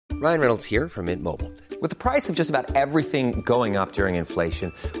Ryan Reynolds here from Mint Mobile. With the price of just about everything going up during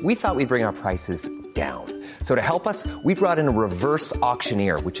inflation, we thought we'd bring our prices down. So to help us, we brought in a reverse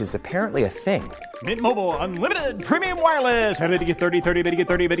auctioneer, which is apparently a thing. Mint Mobile Unlimited Premium Wireless. How to get 30, 30, bit to get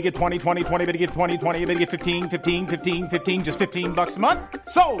 30, bit to get 20, 20, 20, bit to get 20, 20, bit to get 15, 15, 15, 15, just $15 a month?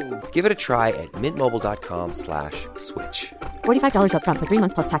 Sold! Give it a try at mintmobile.com/switch. $45 up front for 3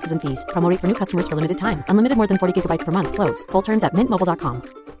 months plus taxes and fees. Promo rate for new customers for limited time. Unlimited more than 40 gigabytes per month. Slows full terms at mintmobile.com.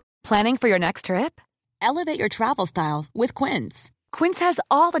 Planning for your next trip? Elevate your travel style with Quince. Quince has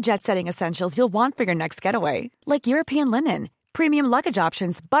all the jet-setting essentials you'll want for your next getaway, like European linen, premium luggage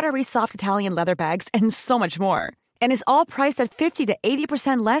options, buttery soft Italian leather bags, and so much more. And is all priced at 50 to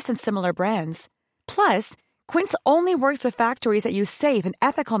 80% less than similar brands. Plus, Quince only works with factories that use safe and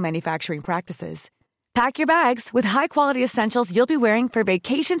ethical manufacturing practices. Pack your bags with high-quality essentials you'll be wearing for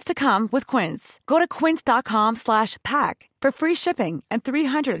vacations to come with Quince. Go to quince.com/pack for free shipping and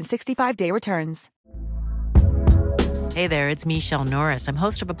 365-day returns. Hey there, it's Michelle Norris. I'm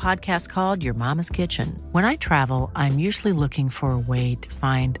host of a podcast called Your Mama's Kitchen. When I travel, I'm usually looking for a way to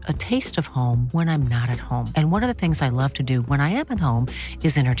find a taste of home when I'm not at home. And one of the things I love to do when I am at home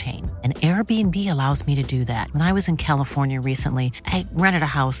is entertain. And Airbnb allows me to do that. When I was in California recently, I rented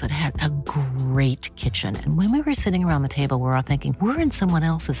a house that had a great kitchen. And when we were sitting around the table, we were all thinking, we're in someone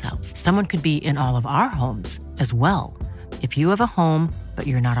else's house. Someone could be in all of our homes as well. If you have a home, but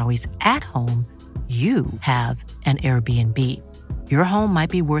you're not always at home, you have an Airbnb. Your home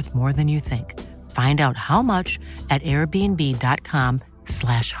might be worth more than you think. Find out how much at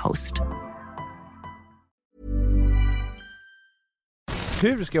airbnb.com/host.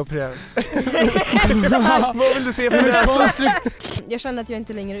 Hur ska jag operera? Vad vill du se för näsa? Jag kände att jag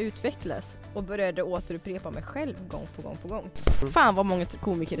inte längre utvecklas och började återupprepa mig själv gång på gång. Fan vad många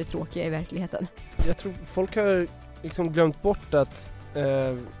komiker är tråkiga i verkligheten. Jag tror folk har liksom glömt bort att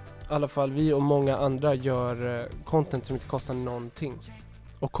i alla fall vi och många andra gör content som inte kostar någonting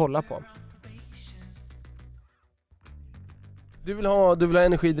att kolla på. Du vill ha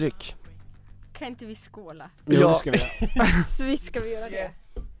energidryck. Kan inte vi skåla? Jo, det ska vi. Så visst ska vi göra det.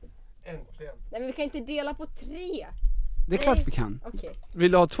 Yes. Äntligen. Nej, men vi kan inte dela på 3. Det är klart vi kan. Okej.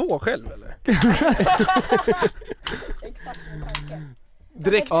 Vill du ha 2 själv eller? Exakt min tanke.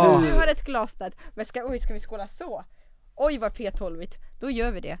 Direkt Du har ett glas där. Men ska vi skåla så? Oj vad P12-igt. Då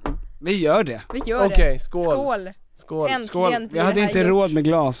gör vi det. Vi gör det. Okej, skål. Äntligen. Skål. Vi hade inte råd med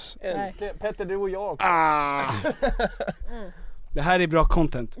glas. Äntligen. Petter, du och jag också. Det här är bra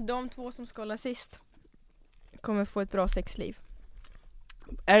content. De 2 som skålar sist kommer få ett bra sexliv.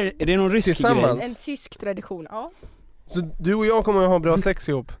 Är det någon rysk tillsammans grej? En tysk tradition, ja. Så du och jag kommer att ha bra sex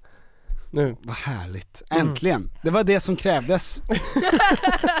ihop nu. Vad härligt. Äntligen. Det var det som krävdes.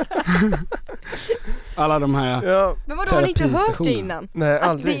 Alla de här. Ja. Men vadå, har ni inte hört det innan? Nej, att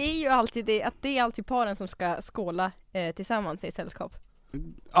aldrig. Det är ju alltid det, att det är alltid paren som ska skåla tillsammans i sällskap.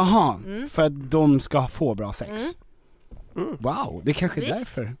 Aha, för att de ska få bra sex. Wow, det kanske är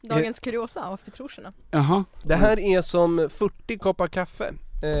därför. Dagens kuriosa av petroscherna. Jaha. Det här är som 40 koppar kaffe.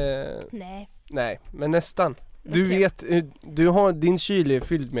 Nej, men nästan. Du vet, din kyl är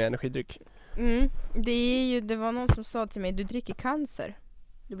fylld med energidryck. Det var någon som sa till mig, du dricker cancer.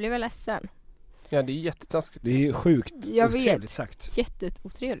 Du blev väl ledsen. Ja, det är jättetaskigt. Det är sjukt. Jag otrevligt vet. Sagt.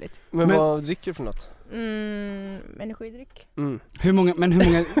 Jätteotrevligt. Men vad dricker du för något? Energidryck. Hur många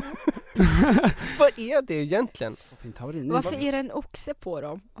Vad är det egentligen? Varför är det en oxe på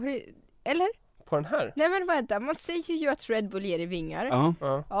dem? Eller? På den här? Nej men vänta, man säger ju att Red Bull ger i vingar.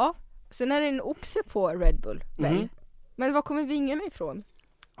 Ja. Sen är det en oxe på Red Bull, väl? Men var kommer vingarna ifrån?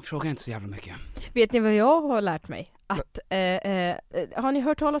 Fråga inte så jävla mycket. Vet ni vad jag har lärt mig? Att, har ni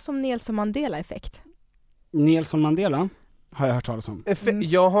hört talas om Nelson Mandela-effekt? Nelson Mandela har jag hört talas om.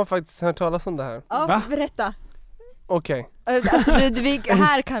 Jag har faktiskt hört talas om det här. Ja, Va? berätta. Okej. Alltså,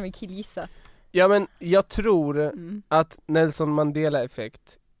 här kan vi killgissa. Ja, men jag tror att Nelson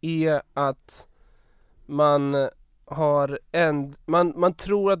Mandela-effekt är att man har man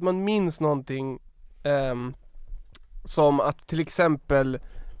tror att man minns någonting som att till exempel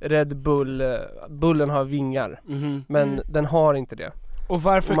Red Bullen har vingar, men den har inte det. Och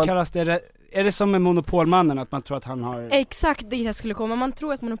varför kallas det, är det som med Monopolmannen att man tror att han har... Exakt det jag skulle komma, man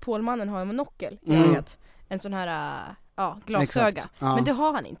tror att Monopolmannen har en monokel en sån här glasöga, men det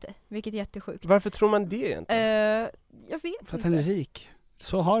har han inte, vilket är jättesjukt. Varför tror man det egentligen? Jag vet för att han är rik.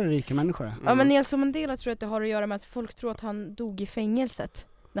 Så har rika människor. Ja, men Nelson Mandela tror att det har att göra med att folk tror att han dog i fängelset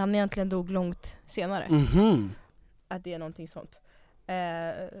när han egentligen dog långt senare. Att det är någonting sånt.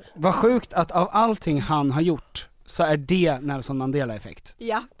 Vad sjukt att av allting han har gjort så är det Nelson Mandela-effekt.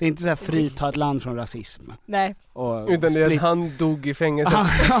 Ja. Det är inte så här frita ett land från rasism. Nej. Utan det är att han dog i fängelset.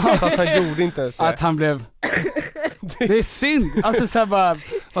 Fast han gjorde inte ens det. Att han blev... Det är synd. Alltså så här bara,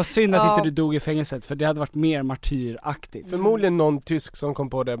 vad synd att inte du dog i fängelset, för det hade varit mer martyraktigt. Förmodligen någon tysk som kom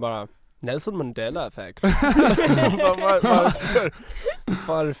på det bara, Nelson Mandela-effekt.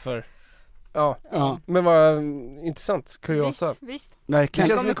 Varför? Ja. Men vad intressant, kuriosa. Visst.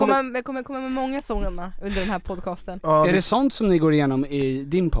 Verkligen. Vi kommer komma med många sådana under den här podcasten. Ja, är det sånt som ni går igenom i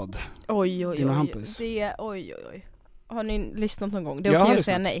din podd? Oj. Oj. Har ni lyssnat någon gång? Det är okej att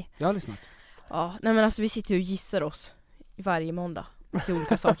säga nej. Jag har lyssnat. Ja, nej men alltså vi sitter ju och gissar oss varje måndag till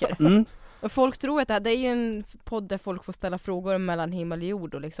olika saker. Och folk tror att det är ju en podd där folk får ställa frågor mellan himmel och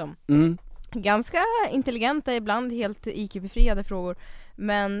jord och liksom ganska intelligenta, ibland helt IQ-befriade frågor.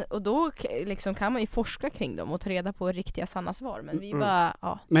 Men, och då liksom kan man ju forska kring dem och ta reda på riktiga sanna svar. Men vi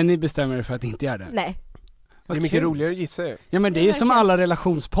bara, Men ni bestämmer er för att inte göra det? Nej. Det är mycket roligare att gissa ju. Ja, men det är ju som alla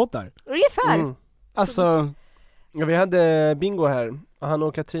relationspoddar. Ungefär. Alltså... Ja, vi hade Bingo här. Han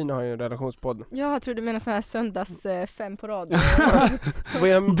och Katrin har ju en relationspodd. Jag tror du menar sån här söndags 5 på rad. Och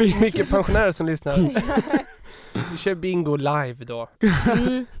jag har mycket pensionärer som lyssnar. Vi kör Bingo live då.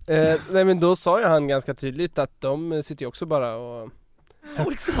 Nej, men då sa ju han ganska tydligt att de sitter ju också bara och...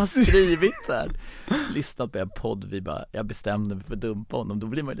 Folk som har skrivit där, lyssnat på en podd, vi bara, jag bestämde mig för att dumpa honom. Då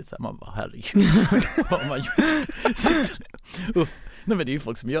blir man lite såhär, man bara, herregud, vad har man gjort? Nej, men det är ju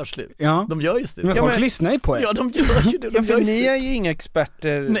folk som gör slut. Ja. De gör ju slut. Men folk lyssnar ju på er. Ja, de gör ju det. Ja, för ni är ju inga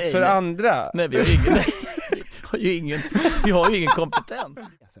experter för andra. Nej, vi har ju ingen kompetens.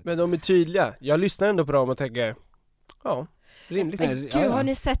 Men de är tydliga. Jag lyssnar ändå på dem och tänker, ja, rimligt. Gud, har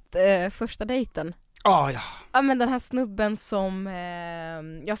ni sett första dejten? Ja. Ja, men den här snubben som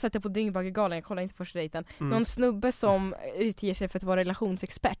jag sätter på Dyngbaggegalan, jag kollar inte första dejten. Någon snubbe som utger sig för att vara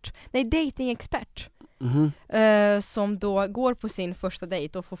relationsexpert. Nej, datingexpert. Som då går på sin första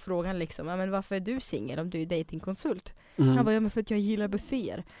dejt och får frågan liksom, ja, men varför är du singel om du är datingkonsult? Han bara, ja, men för att jag gillar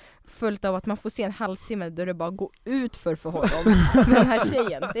bufféer. Följt av att man får se en halvtimme där det bara går ut för honom med den här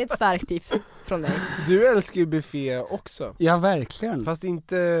tjejen. Det är ett starkt tips från mig. Du älskar ju buffé också. Ja, verkligen. Fast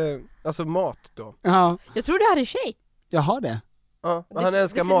inte, alltså mat då. Ja. Jag tror du hade tjej. Jag har det. Ja, han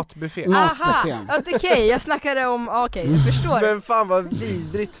älskar matbuffé. Aha, okej, jag snackade om, okej, jag förstår. Men fan vad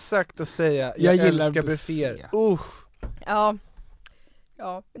vidrigt sagt att säga. Jag älskar bufféer. Ja,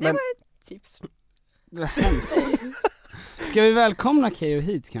 det var ett tips. Det är hemskt. Ska vi välkomna Keyyo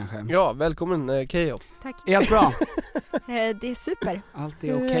hit kanske? Ja, välkommen Keyyo. Tack. Är allt bra? Det är super. Allt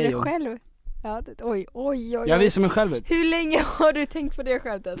är okej. Hur är det själv? Ja, oj. Jag visar mig själv ut. Hur länge har du tänkt på det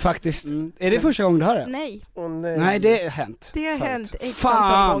skämtet? Faktiskt. Är det första gången du hör det? Nej. Nej, det har hänt. Det har förut. hänt x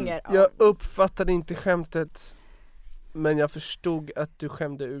antal gånger. Jag uppfattade inte skämtet, men jag förstod att du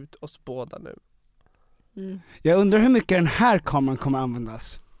skämde ut oss båda nu. Jag undrar hur mycket den här kameran kommer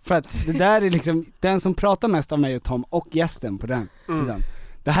användas. För att det där är liksom den som pratar mest av mig och Tom och gästen på den sidan.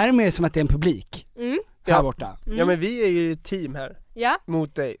 Det här är mer som att det är en publik här borta. Ja, men vi är ju ett team här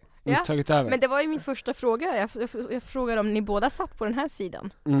mot dig. Över. Men det var ju min första fråga. Jag frågade om ni båda satt på den här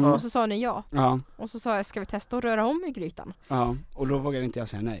sidan. Och så sa ni ja. Och så sa jag, ska vi testa att röra om i grytan? Ja, och då vågade inte jag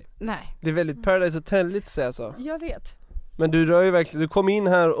säga nej. Nej. Det är väldigt Paradise Hotel-igt att säga så. Jag vet. Men du rör ju verkligen, du kom in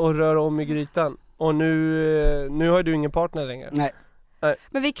här och rör om i grytan. Och nu har du ingen partner längre. Nej.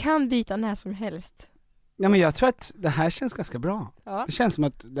 Men vi kan byta när som helst. Ja, men jag tror att det här känns ganska bra. Ja. Det känns som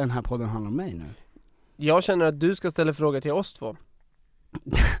att den här podden handlar om mig nu. Jag känner att du ska ställa fråga till oss två.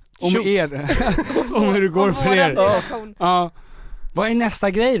 Om er. Om hur det går för er. Ja. Vad är nästa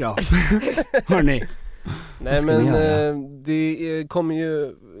grej då? Hörrni. Nej, men det kommer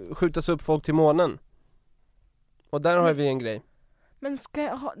ju skjutas upp folk till månen. Och där har vi en grej. Men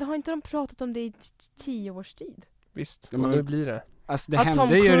har inte de pratat om det i 10 års tid? Visst, ja, men nu blir det. Alltså det att hände Tom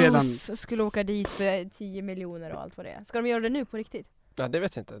ju Cruise redan... skulle åka dit för 10 miljoner och allt vad det är. Ska de göra det nu på riktigt? Ja, det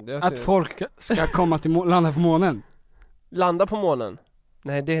vet jag inte. Att folk ska komma till landa på månen. Landa på månen?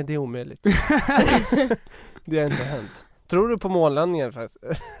 Nej, det är omöjligt. Det har inte hänt. Tror du på månlandningen faktiskt?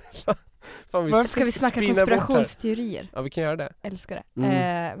 Ska vi snacka konspirationsteorier? Ja, vi kan göra det. Älskar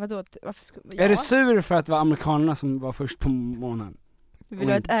det. Vadå? Är du sur för att det var amerikanerna som var först på månen? Vill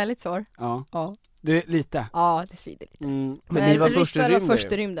du ha ett ärligt svar? Ja. Det är lite. Ja, det svider lite. Men ni var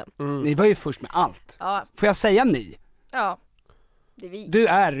först i rymden. Ni var ju först med allt. Ja. Får jag säga ni? Ja. Det är vi. Du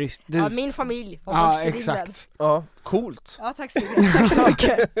är rysk. Ja, min familj var först i rymden. Exakt. Ja, coolt. Ja, tack så mycket. Tack så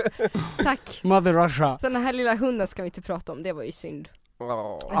mycket. Tack. Mother Russia. Så den här lilla hunden ska vi inte prata om, det var ju synd.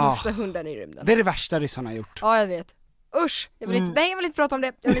 Den första hunden i rymden. Det är det värsta ryssarna har gjort. Ja, jag vet. Usch, jag vill inte prata om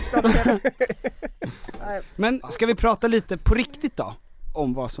det. Jag vill inte prata om det. Men ska vi prata lite på riktigt då?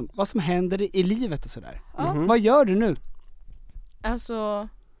 om vad som händer i livet och sådär. Vad gör du nu? Alltså,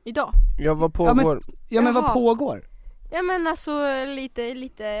 idag? Ja, vad pågår? Men vad pågår? Ja men alltså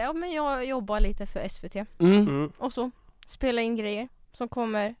lite, ja men jag jobbar lite för SVT. Och så spela in grejer som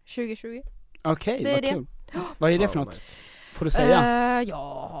kommer 2020. Okej, det vad är kul. Vad är det för något? Får du säga?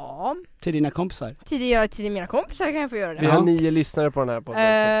 Ja. Till dina kompisar? Till mina kompisar kan jag få göra det. Vi har 9 lyssnare på den här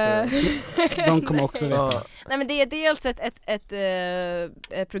podden. Så de kommer också veta. Nej men det är dels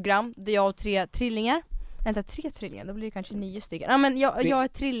ett program där jag och 3 trillingar. Vänta, 3 trillingar, då blir det kanske 9 stycken. Ja men jag är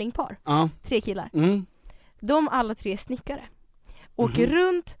ett trillingpar. 3 killar. De alla 3 är snickare. Åker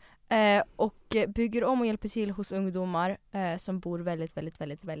runt och bygger om och hjälper till hos ungdomar som bor väldigt, väldigt,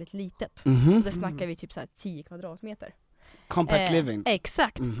 väldigt, väldigt litet. Och där snackar vi typ så här 10 kvadratmeter. Compact living.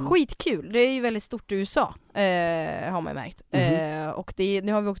 Exakt, skitkul. Det är ju väldigt stort i USA, har man märkt. Och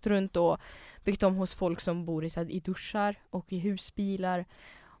nu har vi åkt runt och byggt om hos folk som bor i duschar och i husbilar.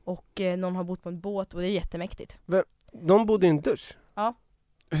 Och någon har bott på en båt och det är jättemäktigt. De bodde i en dusch? Ja.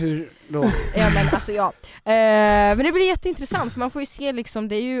 Hur då? Ja men alltså ja. Men det blir jätteintressant för man får ju se liksom,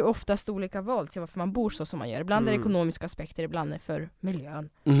 det är ju oftast olika val till varför man bor så som man gör. Ibland är det ekonomiska aspekter, ibland är det för miljön.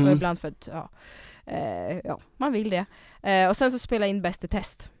 Och ibland för att, man vill det. Och sen så spela in Bäst i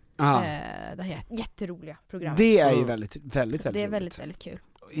test. Det här jätteroliga program. Det är ju väldigt, väldigt, väldigt det är roligt. väldigt, väldigt kul.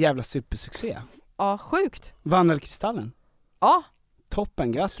 Jävla supersuccé. Ja, sjukt. Vann väl Kristallen? Ja.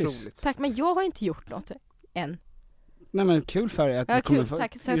 Toppen, grattis. Otroligt. Tack, men jag har inte gjort något än. Nej men kul för dig att du kommer få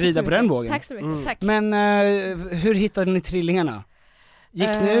tack, rida på den vågen. Tack så mycket, tack. Men hur hittade ni trillingarna? Gick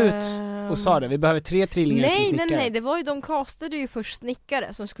ni ut och sa det? Vi behöver 3 trillingar som snickare. Nej, det var ju, de castade ju först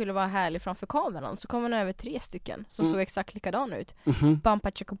snickare som skulle vara härlig framför kameran. Så kom man över 3 stycken som såg exakt likadana ut.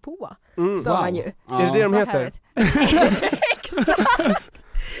 Bampa Chakopua, sa man ju. Är det de heter? Exakt.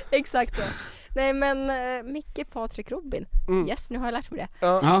 Exakt så. Nej men Micke, Patrik, Robin. Yes, nu har jag lärt mig det.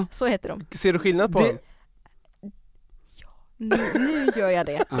 Ja. Så heter de. Ser du skillnad på dem? Nu gör jag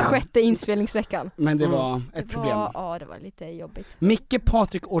det. 6:e inspelningsveckan. Men det var ett problem. Ja, det var lite jobbigt. Micke,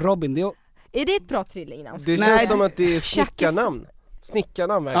 Patrik och Robin, det är det ett bra trillingnamn? Det känns som att det är snickarnamn.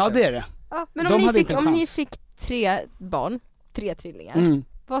 Snickarnamn verkligen. Ja, det är det. Ja, men om ni fick 3 barn, 3 trillingar,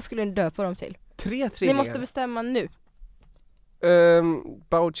 vad skulle ni döpa dem till? 3 trillingar? Ni måste bestämma nu.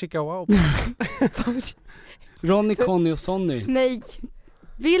 Bao Chika Wow. Ronny, Conny och Sonny. Nej.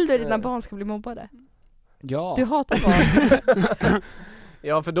 Vill du att dina barn ska bli mobbade? Ja. Du hatar barn.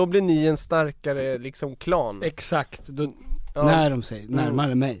 Ja, för då blir ni en starkare liksom klan. Exakt. Då när de säger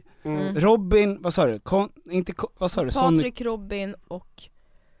närmare mig. Robin, vad sa du? Vad sa du? Patrik, Robin och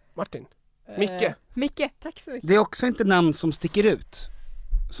Martin. Micke. Micke, tack så mycket. Det är också inte namn som sticker ut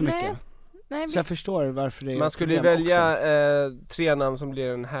så mycket. Nej, så jag förstår varför det är. Man skulle välja 3 namn som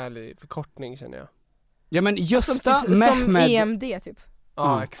blir en härlig förkortning, känner jag. Ja men Gösta, som Mehmed. Som EMD typ.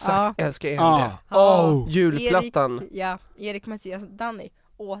 Ja, exakt. Jag älskar EMD. Julplattan. Erik Mattias Danny.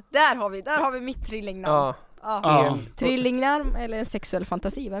 Där har vi mitt trillingnamn. Trillingnamn eller en sexuell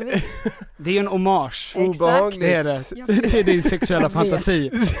fantasi, vem vet? Det är ju en hommage. Obehagligt. Det är det. Till din sexuella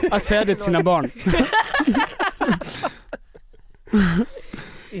fantasi. Att säga det till sina barn.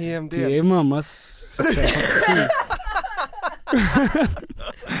 EMD. Det är mammas sexuella fantasi.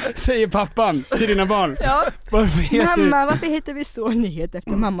 Säger pappan till dina barn. Ja. Mamma, varför heter vi så? Ni heter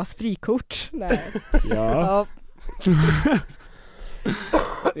efter mammas frikort. Nej. Ja.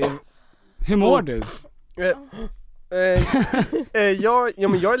 Hur mår du? Men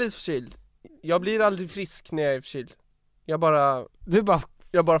jag är lite förkyld. Jag blir aldrig frisk när jag är förkyld. Jag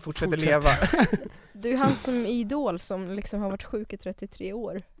bara fortsätter leva. Du är han som Idol som liksom har varit sjuk i 33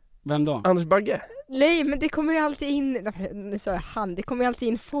 år. Vem då? Anders Bagge? Nej, men det kommer ju alltid in, nu sa jag han, det kommer ju alltid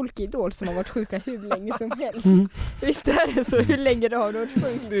in folk i Idol som har varit sjuka hur länge som helst. Visst är det så, hur länge du har varit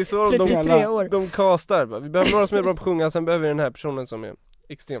sjuk? Det är så 33 år. De castar. Vi behöver några som är bra på att sjunga, sen behöver vi den här personen som är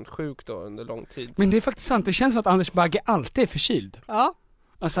extremt sjuk då under lång tid. Men det är faktiskt sant, det känns som att Anders Bagge alltid är förkyld. Ja.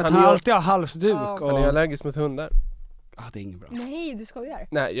 Alltså att han alltid har halsduk och... Han är allergisk mot hundar. Det är inget bra. Nej, du skojar.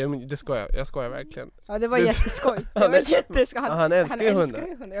 Nej, det skojar. Jag skojar verkligen. Ja, det var jätteskoj. Han älskar ju hundar.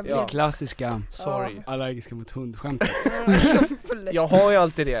 Ja. Klassiska allergiska mot hundskämtet. Jag har ju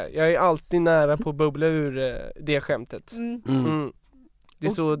alltid det. Jag är alltid nära på att bubbla ur det skämtet. Det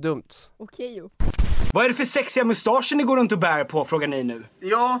är så dumt. Okej. Vad är det för sexiga mustascher ni går runt och bär på, frågar ni nu?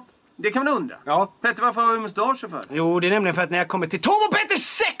 Ja, det kan man undra. Ja. Petter, varför har vi mustascher för? Jo, det är nämligen för att när jag kommer till Tom och Petters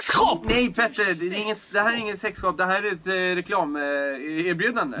sexshop! Nej Petter, det här är ingen sexshop, det här är ett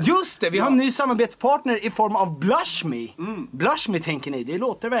reklamerbjudande. Just det, vi har en ny samarbetspartner i form av Blushme. Blushme tänker ni, det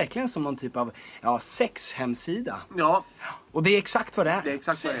låter verkligen som någon typ av sexhemsida. Ja, Och det är exakt vad det är. Det är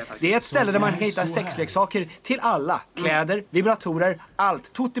exakt vad det är faktiskt. Det är ett ställe där man kan hitta sexleksaker till alla. Kläder, vibratorer,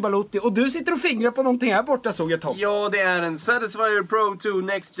 allt. Tutti balutti. Och du sitter och fingrar på någonting här borta, såg jag, Tom. Ja, det är en Satisfyer Pro 2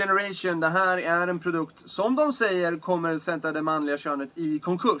 Next Generation. Det här är en produkt som de säger kommer sätta det manliga könet i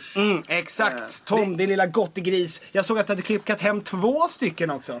konkurs. Exakt. Tom, din lilla gottegris. Jag såg att du hade klipkat hem 2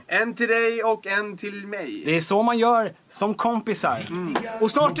 stycken också. En till dig och en till mig. Det är så man gör som kompisar.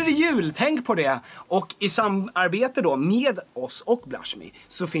 Och snart är det jul, tänk på det. Och i samarbete då med oss och Blush Me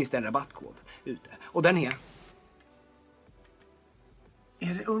så finns det en rabattkod ute. Och den är...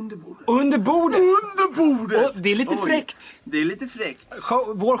 Är det under bordet? Under bordet! Under bordet! Och det är lite fräckt. Det är lite fräckt.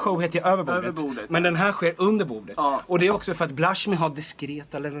 Vår show heter ju Över bordet. Över bordet. Men den här sker under bordet. Ja. Och det är också för att Blush Me har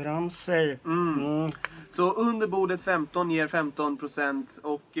diskreta leveranser. Så under bordet 15 ger 15%.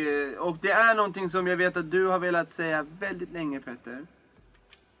 Och det är någonting som jag vet att du har velat säga väldigt länge, Petter.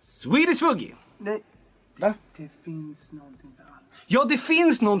 Swedish Woogie. Nej. Va? Det finns någonting för alla. Ja, det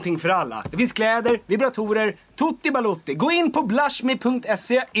finns någonting för alla. Det finns kläder, vibratorer, tutti balutti. Gå in på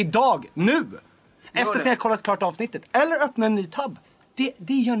blushme.se idag, nu. Efter att ni har kollat klart avsnittet. Eller öppna en ny tab.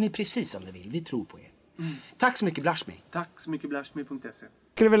 Det gör ni precis som ni vill. Vi tror på er. Tack så mycket, Blush Me. Tack så mycket, blushme.se.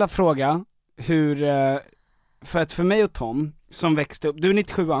 Skulle vilja fråga hur, för att för mig och Tom som växte upp, du är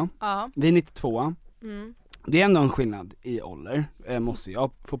 97, vi är 92. Det är ändå en skillnad i ålder, måste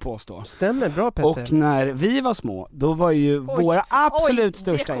jag få påstå. Stämmer, bra Petter. Och när vi var små, då var ju våra absolut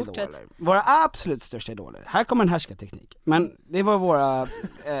största idoler. Våra absolut största idoler. Här kommer en härskarteknik. Men det var våra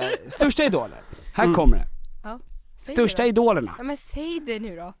största idoler. Här kommer det. Ja, största idolerna. Ja, men säg det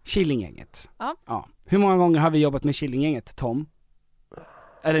nu då. Killinggänget. Ja. Hur många gånger har vi jobbat med Killinggänget, Tom?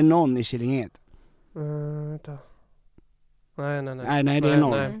 Är det någon i Killinggänget? Vänta. Nej, det är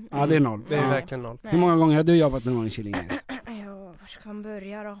noll. Nej. Ja, det är noll. Det är verkligen noll. Hur många gånger har du jobbat med någon i Killinggänget? Ja, var ska man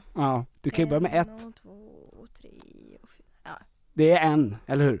börja då? Ja, du kan ju börja med 1. 1, 2, 3 och 4. Ja. Det är en,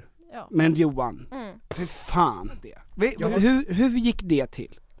 eller hur? Ja. Men Johan, för fan det. Hur gick det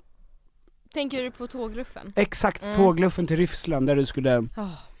till? Tänker du på tågluffen? Exakt, tågluffen till Ryssland där du skulle...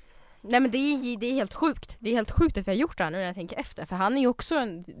 Nej, men det är helt sjukt. Det är helt sjukt att vi har gjort det här nu när jag tänker efter. För han är ju också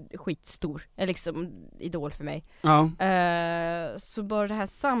en skitstor liksom, idol för mig. Ja. Så bara det här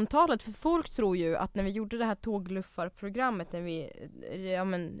samtalet. För folk tror ju att när vi gjorde det här tågluffarprogrammet, när vi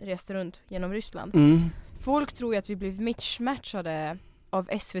reste runt genom Ryssland. Folk tror ju att vi blev mismatchade av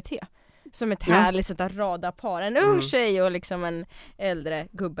SVT. Som ett härligt sånt där radarpar. En ung tjej och liksom en äldre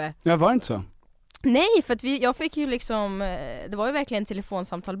gubbe. Ja, var det inte så? Nej, för att jag fick ju liksom, det var ju verkligen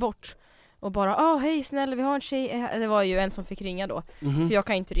telefonsamtal bort. Och bara, hej snälla, vi har en tjej. Det var ju en som fick ringa då. För jag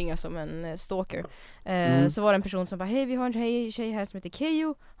kan inte ringa som en stalker. Så var det en person som bara, hej, vi har en tjej här som heter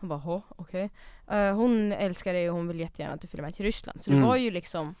Keyyo. Han bara, okej. Hon älskar dig och hon vill jättegärna att du följer med till Ryssland. Så det var ju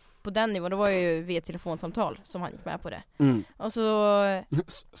liksom på den nivån, det var ju via telefonsamtal som han gick med på det. Och så...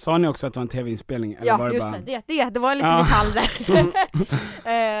 Sa ni också att det var en tv-inspelning? Eller ja, var det just bara... det var en liten detalj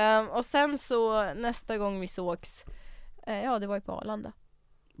där. Och sen så nästa gång vi sågs, det var ju på Arlanda.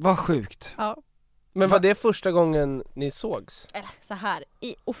 Vad sjukt. Ja. Men var det första gången ni sågs? Så här,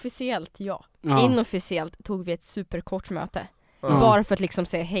 officiellt ja. Inofficiellt tog vi ett superkort möte. Bara för att liksom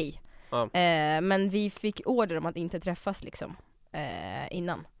säga hej. Men vi fick order om att inte träffas liksom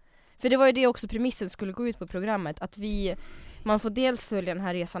innan. För det var ju det också premissen skulle gå ut på programmet, att man får dels följa den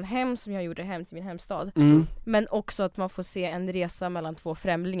här resan hem som jag gjorde hem till min hemstad, men också att man får se en resa mellan 2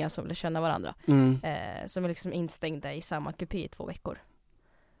 främlingar som vill känna varandra, som är liksom instängda i samma kupé i 2 veckor.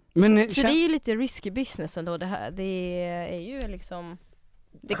 Men så det är ju lite risky business ändå det här. Det är ju liksom,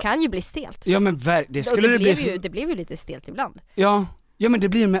 det kan ju bli stelt. Ja, men det blev ju lite stelt ibland. Ja, men det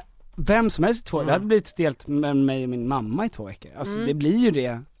blir med vem som helst 2. Det hade blivit stelt med mig och min mamma i 2 veckor. Alltså det blir ju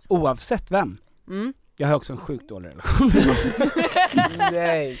det oavsett vem. Jag har också en sjukt dålig relation.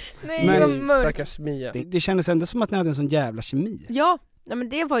 Nej, men stackars Mia. Det kändes ändå som att ni hade en sån jävla kemi. Ja, men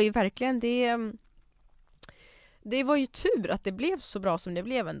det var ju verkligen det var ju tur att det blev så bra som det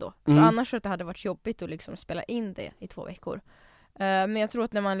blev ändå. För annars tror jag att det hade varit jobbigt att liksom spela in det i 2 veckor. Men jag tror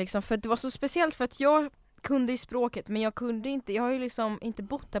att när man liksom, för det var så speciellt för att jag kunde i språket, men jag har ju liksom inte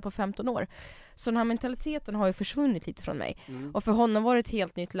bott där på 15 år. Så den här mentaliteten har ju försvunnit lite från mig. Och för honom var det ett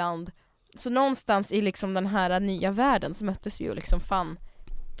helt nytt land. Så någonstans i liksom den här nya världen så möttes vi och liksom fann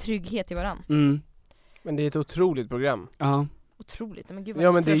trygghet i varann. Men det är ett otroligt program. Ja. Otroligt, men gud vad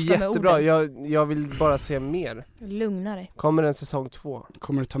ja, men det är jättebra. Jag vill bara se mer. Lugna dig. Kommer en säsong 2?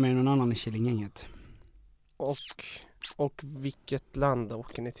 Kommer du ta med någon annan i Killinggänget? Och vilket land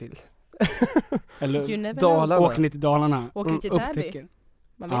åker ni till? Eller Dalarna. Åker ni till Dalarna? Åker ni till Täby?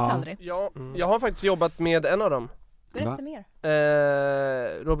 Man vet aldrig. Ja, jag har faktiskt jobbat med en av dem. Berätta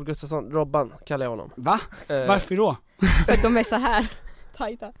mer. Robert Gustafsson, Robban kallar jag honom. Va? Varför då? För att de är så här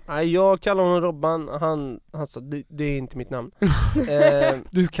tajta. Nej, jag kallar honom Robban. Han sa, det är inte mitt namn.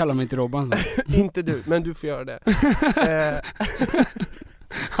 Du kallar mig inte Robban så. Inte du, men du får göra det.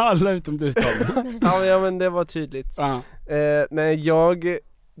 Alla utom du, Tom. Ja, men det var tydligt. Nej,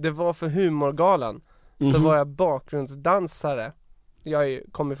 det var för humorgalan. Så var jag bakgrundsdansare. Jag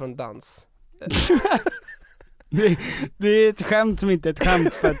kommer från dans. Det är ett skämt som inte är ett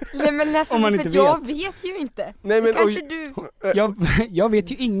skämt för att, nej, men alltså, om man för inte jag vet. vet ju inte. Nej, men, kanske du... jag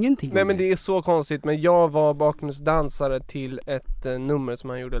vet ju ingenting. Nej, men det är så konstigt. Men jag var bakgrundsdansare till ett nummer som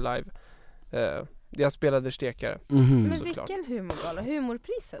han gjorde live. Jag spelade stekare. Men vilken humorgala?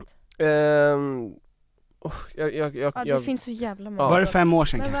 Humorpriset? Det finns så jävla många. Var det 5 år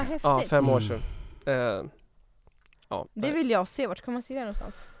sedan men kanske? Vad Ja, 5 år sedan. Det vill jag se. Vart kan man se det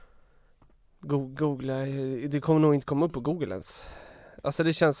någonstans? Googla, det kommer nog inte komma upp på Google ens. Alltså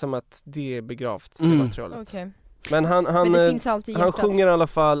det känns som att det är begravt, det materialet. Okay. Men men det finns alltid han sjunger i alla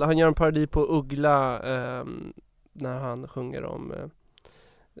fall, han gör en parodi på Uggla när han sjunger om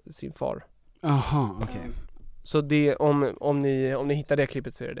sin far. Aha, okej. Så det, om ni hittar det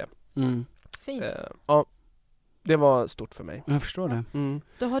klippet så är det det. Fint. Ja, det var stort för mig. Jag förstår det.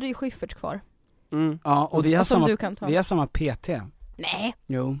 Då har du ju Schyffert kvar. Ja, och vi har samma PT. Nej.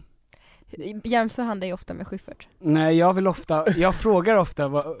 Jo. Jämför han dig ofta med Schyffert? Nej, jag frågar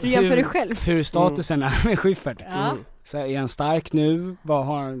ofta du jämför dig själv? Hur statusen är med Schyffert. Så är han stark nu? Vad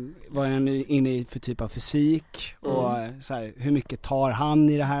är han inne i för typ av fysik? Och så här, hur mycket tar han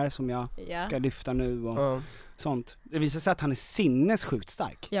i det här som jag ska lyfta nu och sånt. Det visar sig att han är sinnessjukt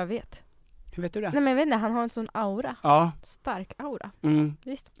stark. Jag vet. Hur vet du det? Nej, men jag vet inte, han har en sån aura. Ja. Stark aura.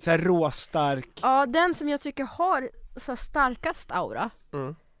 Visst. Så här råstark. Ja, den som jag tycker har så starkast aura.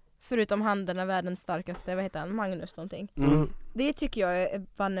 Förutom han, den är världens starkaste, vad heter han? Magnus någonting. Det tycker jag är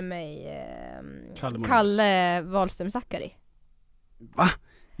banne mig Kalle Wahlström Zackari. Va?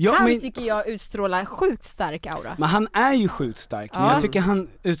 Tycker jag utstrålar sjukt stark aura. Men han är ju sjukt stark, men jag tycker han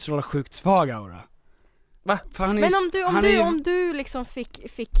utstrålar sjukt svag aura. Va? För han är men om du liksom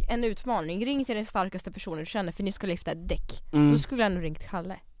fick en utmaning, ring till den starkaste personen du känner för ni ska lyfta ett däck. Då skulle jag nog ringt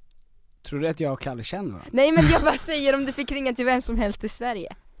Kalle. Tror du att jag och Kalle känner varandra? Nej, men jag bara säger om du fick ringa till vem som helst i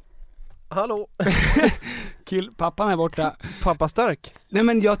Sverige. Hallå. Pappan är borta. Pappa stark. Nej,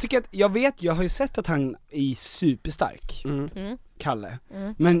 men jag tycker att jag har ju sett att han är superstark. Kalle.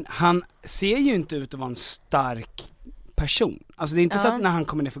 Men han ser ju inte ut att vara en stark person. Alltså det är inte så att när han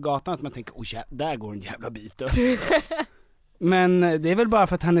kommer ner för gatan att man tänker, där går en jävla bit. Men det är väl bara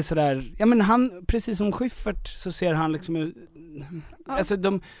för att han är sådär, ja men han, precis som Schyffert så ser han liksom alltså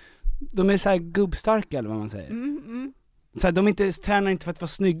de är såhär gubbstarka eller vad man säger. Så här, de tränar inte för att vara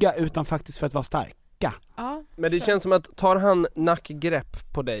snygga utan faktiskt för att vara starka. Men det känns som att tar han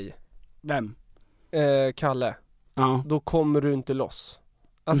nackgrepp på dig. Vem? Kalle. Då kommer du inte loss.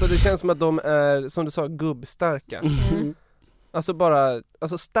 Alltså det känns som att de är, som du sa, gubbstarka.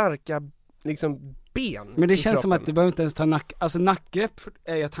 Alltså starka liksom ben. Men det känns som att det behöver inte ens ta nackgrepp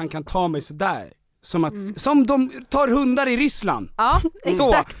är ju att han kan ta mig sådär. Som de tar hundar i Ryssland. Ja,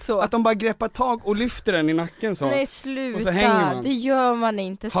 exakt så. Att de bara greppar tag och lyfter den i nacken så. Nej, sluta. Och så hänger man. Det gör man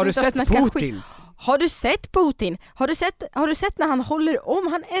inte. Har du sett Putin? Har du sett Putin? Har du sett när han håller om?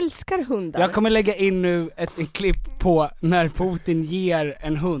 Han älskar hundar. Jag kommer lägga in nu ett klipp på när Putin ger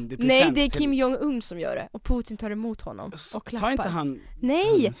en hund i present. Nej, det är Kim Jong-Un som gör det. Och Putin tar emot honom och klappar. Tar inte han?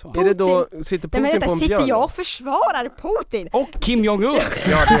 Nej, Putin. Är det då, sitter Putin på en björn? Sitter jag och försvarar Putin? Och Kim Jong-Un!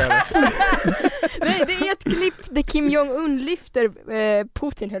 Ja, det är det. Nej, det är ett klipp där Kim Jong-Un lyfter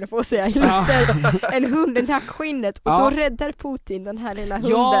Putin, höll jag på att säga, lyfter en hund i nackskinnet och då räddar Putin den här lilla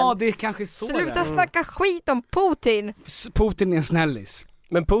hunden. Ja, det är kanske så. Sluta snacka skit om Putin. Putin är en snällis.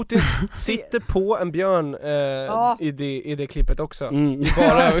 Men Putin sitter på en björn i det klippet också.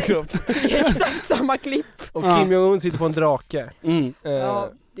 Bara överkropp. Exakt samma klipp. Och Kim Jong-Un sitter på en drake.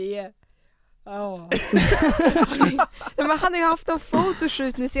 Det är... Men han har ju haft en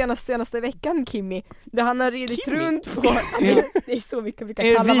photoshoot nu senaste veckan, Kimmy, där han har ridit runt på det är så mycket vi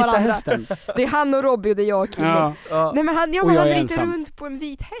kan kalla varandra. Hästen? Det är han och Robbie och det är jag och Kimmy. Nej, men han rider runt på en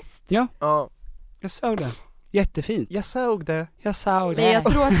vit häst. Ja. Jag såg det. Jättefint. Jag såg det. Men jag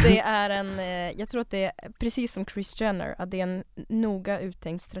tror att det är jag tror att det är precis som Kris Jenner, att det är en noga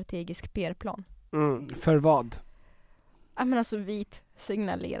uttänkt strategisk PR-plan. För vad? Ja, men alltså vit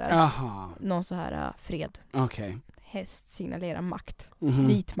signalerar någon så här fred. Okej. Häst signalerar makt. Mm-hmm.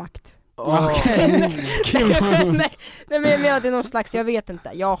 Vit makt. Okej. Nej, men jag menar att det är någon slags, jag vet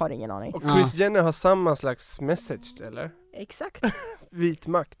inte, jag har ingen aning. Och Kris Jenner har samma slags message, eller? Exakt. Vit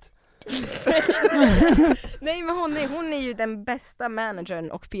makt. Nej, men hon är ju den bästa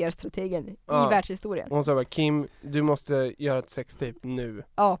managern och PR-strategen i världshistorien. Hon sa bara, Kim, du måste göra ett sextape nu.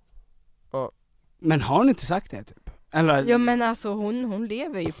 Ja. Men har hon inte sagt det typ? Eller... Ja, men alltså hon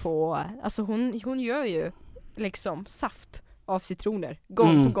lever ju på, alltså hon gör ju liksom saft av citroner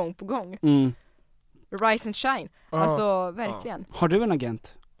gång på gång på gång. Rise and shine. Alltså verkligen. Har du en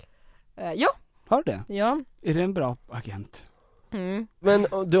agent? Ja. Har du det? Ja. Är det en bra agent? Men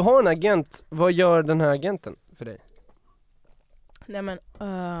du har en agent, vad gör den här agenten för dig? Nej, men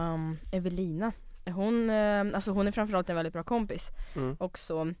Evelina, hon är framförallt en väldigt bra kompis. Och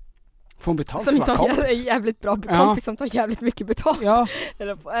så får hon betalt som för tar kompis? Jävligt bra kompis som tar jävligt mycket betalt. Ja.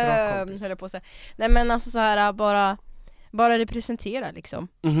 Eller på sig. Nej, men alltså så här bara representera liksom.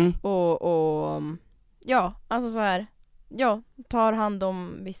 Och ja, alltså så här. Ja, tar hand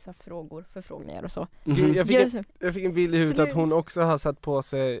om vissa förfrågningar och så. Jag fick en bild i huvudet att hon också har satt på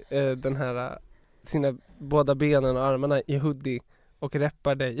sig den här sina båda benen och armarna i hoodie och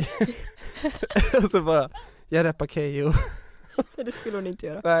reppar dig. Och så bara, jag reppar Keyyo. Det skulle hon inte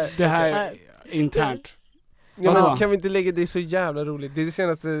göra. Nej, det här är internt. Ja, men kan vi inte lägga det så jävla roligt? Det är det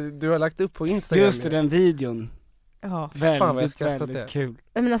senaste du har lagt upp på Instagram. Just det, den videon. Ja, väldigt kul.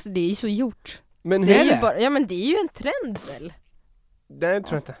 Men alltså det är ju så gjort. Men det är ju bara, ja, men det är ju en trend väl? Det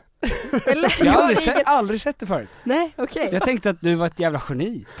tror jag inte. Eller, jag har aldrig sett det förut. Nej, okej. Jag tänkte att du var ett jävla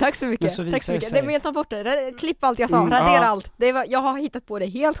geni. Tack så mycket. Tack så mycket. Men jag tar bort det. Klipp allt jag sa. Radera allt. Jag har hittat på det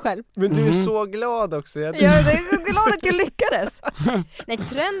helt själv. Men du är så glad också. Jag är så glad att jag lyckades. Nej,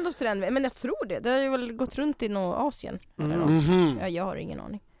 trend. Men jag tror det. Det har ju väl gått runt i Asien eller något. Ja, jag har ingen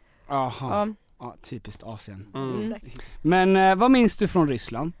aning. Aha. Ja, typiskt Asien. Men vad minns du från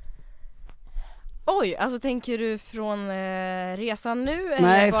Ryssland? Oj, alltså tänker du från resan nu?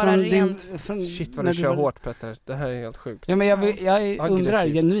 Nej, eller bara från rent... Shit vad du kör hårt, Petter. Det här är helt sjukt. Ja, men jag undrar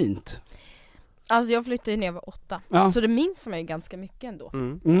genuint. Alltså jag flyttade när jag var 8. Så det minns man ju ganska mycket ändå.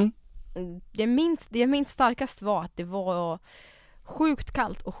 Det minns starkast var att det var sjukt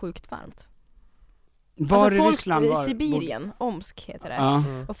kallt och sjukt varmt. Var alltså i Ryssland var? Sibirien, Omsk heter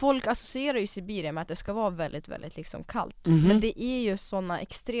det. Och folk associerar ju Sibirien med att det ska vara väldigt, väldigt liksom kallt. Men det är ju såna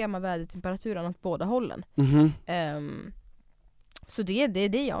extrema vädertemperaturer åt båda hållen. Så det är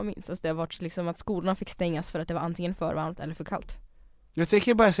det jag minns. Alltså det har varit liksom att skolorna fick stängas för att det var antingen för varmt eller för kallt. Jag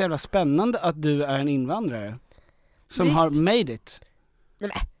tycker bara så jävla spännande att du är en invandrare som har made it. Nej,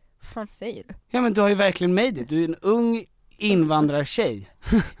 men vad fan säger du? Ja, men du har ju verkligen made it. Du är en ung invandrartjej.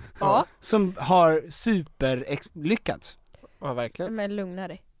 Ja. Som har lyckats. Ja, verkligen. Men lugna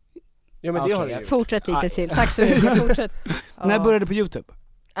dig. Ja, men det har du. Fortsätt lite till. Tack så mycket. Fortsätt. När började du på YouTube?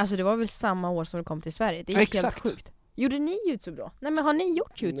 Alltså det var väl samma år som du kom till Sverige. Det är helt sjukt. Gjorde ni YouTube då? Nej, men har ni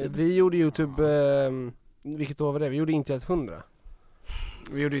gjort YouTube? Vi gjorde YouTube, vilket år var det? Vi gjorde inte 100.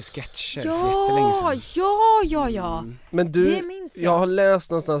 Vi gjorde ju sketcher för jättelänge sedan. Ja. Men du, jag har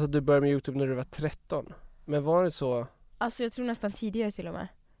läst någonstans att du började med YouTube när du var 13. Men var det så? Alltså jag tror nästan tidigare till och med.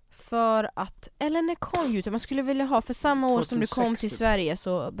 För att, eller när kom YouTube? Man skulle vilja ha, för samma år 2006, som du kom till Sverige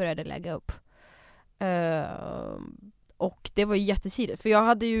så började jag lägga upp. Och det var ju jättetidigt. För jag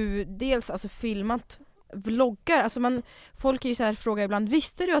hade ju dels alltså filmat vloggar. Alltså folk är ju så här, frågar ibland,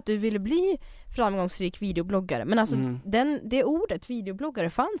 visste du att du ville bli framgångsrik videobloggare? Men alltså det ordet videobloggare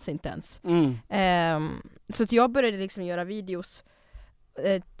fanns inte ens. Så att jag började liksom göra videos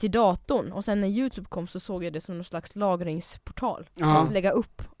till datorn, och sen när YouTube kom så såg jag det som någon slags lagringsportal att lägga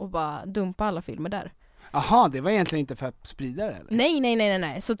upp och bara dumpa alla filmer där. Aha, det var egentligen inte för att sprida det eller?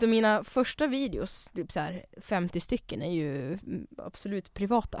 Nej. Så att mina första videos, typ så här 50 stycken, är ju absolut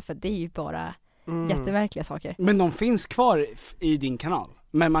privata, för det är ju bara jättemärkliga saker. Men de finns kvar i din kanal,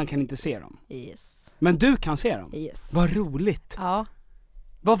 men man kan inte se dem. Yes. Men du kan se dem? Yes. Vad roligt. Ja.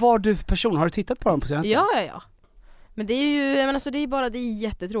 Vad var du för person? Har du tittat på dem på senaste? Ja. Men det är ju, men alltså det är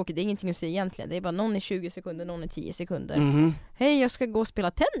jättetråkigt. Det är ingenting att se egentligen. Det är bara någon i 20 sekunder, någon i 10 sekunder. Hej, jag ska gå och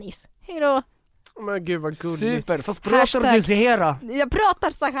spela tennis. Hej då. Men gud vad gulligt. Super, fast pratar du så här? Jag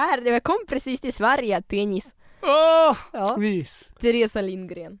pratar så här. Jag kom precis till Sverige, tennis. Vis. Teresa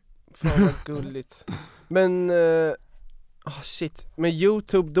Lindgren. Fan vad gulligt. Men shit. Men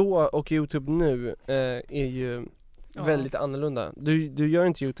YouTube då och YouTube nu är ju väldigt annorlunda. Du gör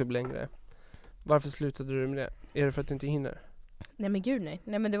inte YouTube längre. Varför slutade du med det? Är det för att du inte hinner? Nej men gud nej.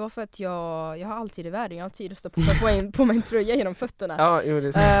 Nej men det var för att jag har alltid i världen. Jag har tid att stå på min tröja genom fötterna. Ja, jo,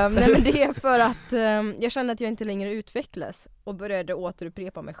 det är nej men det är för att jag kände att jag inte längre utvecklas och började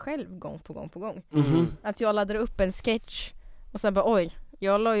återupprepa mig själv gång på gång. Att jag laddade upp en sketch och sen bara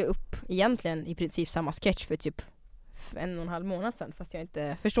jag la ju upp egentligen i princip samma sketch för typ 1,5 månad sedan, fast jag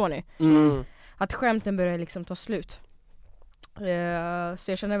inte, förstår ni? Att skämten började liksom ta slut.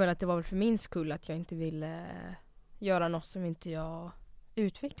 Så jag känner väl att det var väl för min skull att jag inte ville göra något som inte jag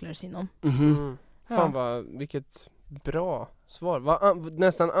utvecklades inom. Fan vilket bra svar.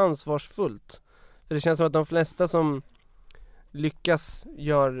 Nästan ansvarsfullt. För det känns som att de flesta som lyckas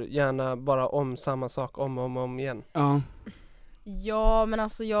gör gärna bara om samma sak om igen. Ja, men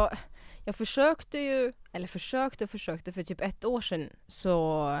alltså jag försökte ju, eller försökte för typ 1 år sedan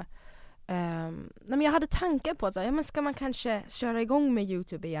så men jag hade tankar på att så här, men ska man kanske köra igång med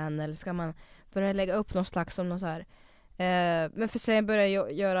YouTube igen, eller ska man börja lägga upp någon slags som någon så här men för sen började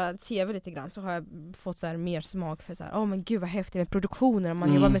jag göra tv lite grann, så har jag fått så här mer smak för så här, men gud vad häftigt med produktioner, om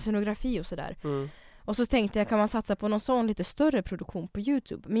man jobbar med scenografi och sådär. Och så tänkte jag, kan man satsa på någon sån lite större produktion på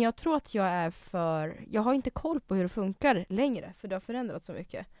YouTube? Men jag tror att jag har inte koll på hur det funkar längre, för det har förändrats så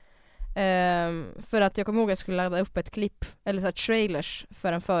mycket. För att jag kommer ihåg att jag skulle ladda upp ett klipp, eller så här trailers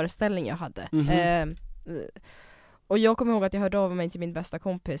för en föreställning jag hade. Och jag kommer ihåg att jag hörde av mig till min bästa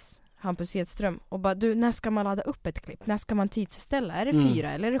kompis Hampus Hedström och bara, du, när ska man ladda upp ett klipp? När ska man tidsställa? Är det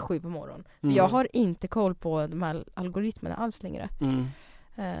 4 eller är det 7 på morgonen? För jag har inte koll på de här algoritmerna alls längre.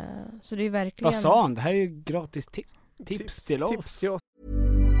 Så det är verkligen... Vad sa han? Det här är ju gratis tips till oss.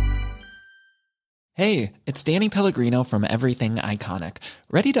 Hey, it's Danny Pellegrino from Everything Iconic.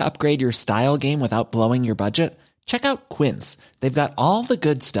 Ready to upgrade your style game without blowing your budget? Check out Quince. They've got all the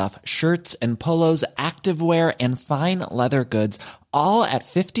good stuff, shirts and polos, activewear and fine leather goods, all at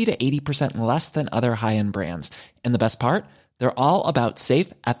 50 to 80% less than other high-end brands. And the best part? They're all about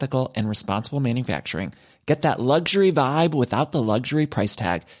safe, ethical, and responsible manufacturing. Get that luxury vibe without the luxury price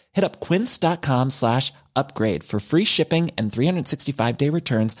tag. Hit up quince.com/upgrade for free shipping and 365-day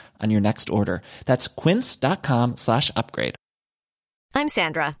returns on your next order. That's quince.com/upgrade. I'm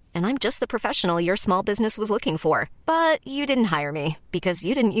Sandra, and I'm just the professional your small business was looking for. But you didn't hire me because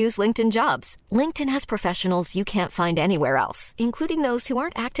you didn't use LinkedIn Jobs. LinkedIn has professionals you can't find anywhere else, including those who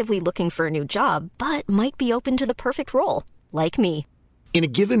aren't actively looking for a new job, but might be open to the perfect role, like me. In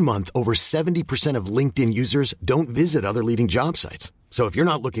a given month, over 70% of LinkedIn users don't visit other leading job sites. So if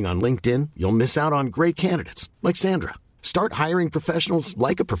you're not looking on LinkedIn, you'll miss out on great candidates like Sandra. Start hiring professionals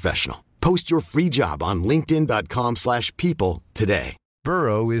like a professional. Post your free job on linkedin.com/people today.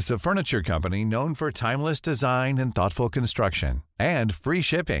 Burrow is a furniture company known for timeless design and thoughtful construction and free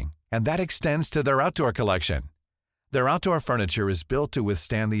shipping, and that extends to their outdoor collection. Their outdoor furniture is built to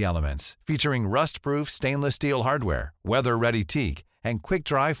withstand the elements, featuring rust-proof stainless steel hardware, weather-ready teak, and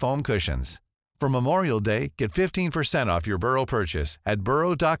quick-dry foam cushions. For Memorial Day, get 15% off your Burrow purchase at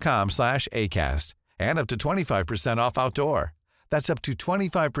burrow.com/acast, and up to 25% off outdoor. That's up to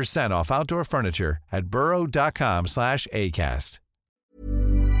 25% off outdoor furniture at burrow.com/acast.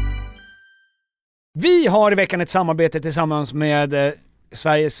 Vi har i veckan ett samarbete tillsammans med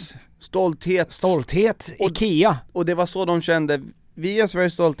Sveriges stolthet IKEA. Och det var så de kände, vi är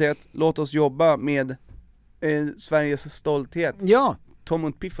Sveriges stolthet, låt oss jobba med Sveriges stolthet. Ja. Tom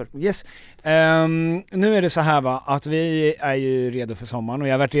und Piffer. Yes. Nu är det så här att vi är ju redo för sommaren, och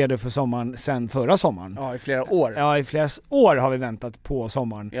jag har varit redo för sommaren sedan förra sommaren. Ja, i flera år. Ja, i flera år har vi väntat på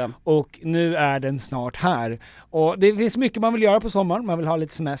sommaren. Ja. Och nu är den snart här. Och det finns mycket man vill göra på sommaren. Man vill ha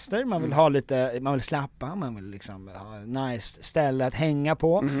lite semester, man vill ha lite, man vill slappa, man vill liksom ha ett nice ställe att hänga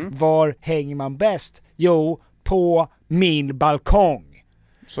på. Var hänger man bäst? Jo, på min balkong.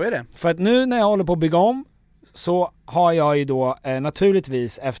 Så är det. För att nu när jag håller på att bygga om, så har jag ju då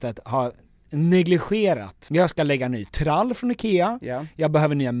naturligtvis, efter att ha negligerat, jag ska lägga ny trall från IKEA, jag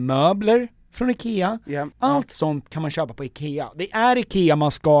behöver nya möbler från IKEA, allt sånt kan man köpa på IKEA. Det är IKEA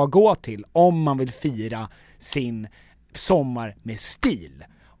man ska gå till om man vill fira sin sommar med stil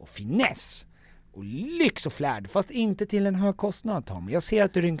och finess och lyx och flärd, fast inte till en hög kostnad, Tom. Jag ser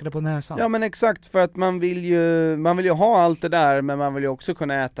att du rynkade på näsan. Ja, men exakt, för att man vill ju ha allt det där, men man vill ju också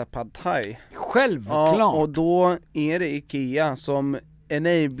kunna äta pad thai. Självklart. Ja, och då är det IKEA som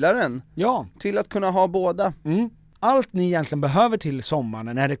enablaren till att kunna ha båda. Allt ni egentligen behöver till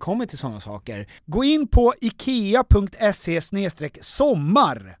sommaren när det kommer till sådana saker. Gå in på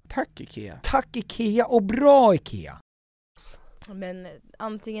ikea.se/sommar. Tack IKEA. Tack IKEA, och bra IKEA. Men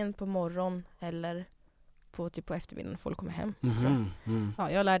antingen på morgon eller på eftermiddagen folk kommer hem.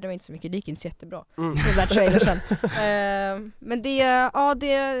 Ja, jag lärde mig inte så mycket, det gick inte så jättebra. Det där trailersen. Men det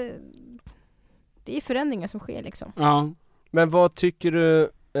är förändringar som sker liksom. Ja. Men vad tycker du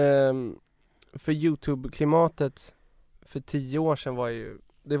för YouTube-klimatet för 10 år sedan var ju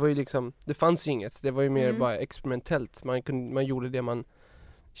liksom, det fanns ju inget. Det var ju mer bara experimentellt. Man gjorde det man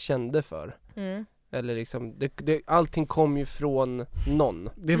kände för. Eller liksom, allting kom ju från någon.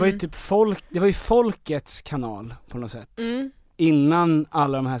 Det var ju typ det var ju folkets kanal på något sätt. innan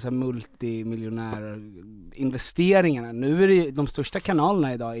alla de här, så här multimiljonärinvesteringarna, nu är det de största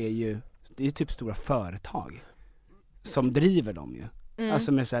kanalerna idag det är typ stora företag som driver dem ju.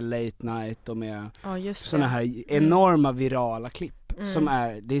 Alltså med så här late night och med såna här enorma virala klipp som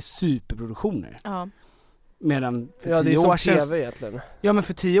det är superproduktioner. Ja. Medan för 10 det är år som sedan, TV egentligen. Ja, men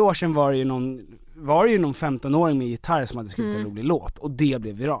för 10 år sedan var det ju någon 15-åring med gitarr som hade skrivit en rolig låt och det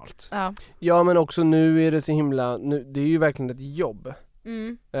blev viralt. Ja, men också nu är det så himla, det är ju verkligen ett jobb.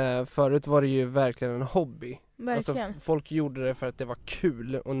 Förut var det ju verkligen en hobby. Verkligen. Alltså, folk gjorde det för att det var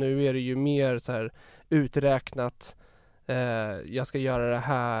kul och nu är det ju mer så här uträknat. Jag ska göra det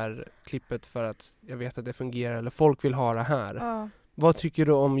här klippet för att jag vet att det fungerar eller folk vill ha det här. Vad tycker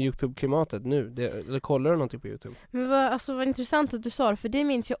du om YouTube-klimatet nu? Eller kollar du någonting på YouTube? Men vad intressant att du sa det, för det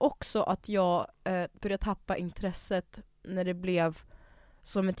minns jag också att jag började tappa intresset när det blev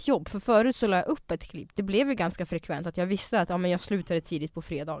som ett jobb. För förut så la jag upp ett klipp. Det blev ju ganska frekvent att jag visste att jag slutade tidigt på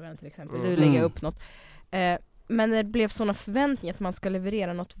fredagen till exempel. Då lägger jag upp något. Men det blev sådana förväntningar att man ska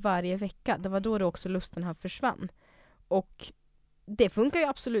leverera något varje vecka. Det var då det också lusten här försvann. Och det funkar ju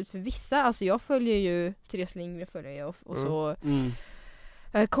absolut för vissa. Alltså jag följer ju Therese Lindgren och så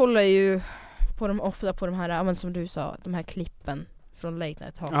kollar ju ofta på de här, men som du sa, de här klippen från Late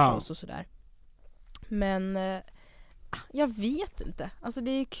Night Talkshows och sådär. Men jag vet inte. Alltså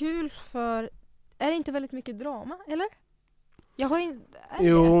det är kul för, är det inte väldigt mycket drama, eller? Jag har ju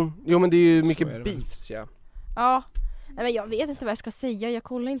Jo, men det är ju mycket beefs, ja. Ja, nej, men jag vet inte vad jag ska säga. Jag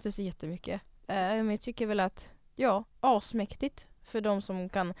kollar inte så jättemycket. Men jag tycker väl att asmäktigt för de som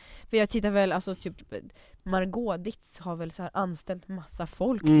kan. För jag tittar väl, alltså typ Margot Ditz har väl så här anställt massa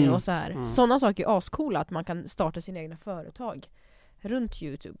folk nu och så här. Sådana saker är ascoola, att man kan starta sina egna företag runt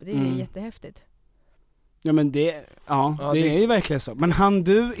YouTube. Det är ju jättehäftigt. Ja, men det är ju verkligen så. Men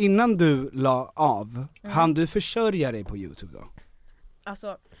innan du la av, hann du försörja dig på YouTube då?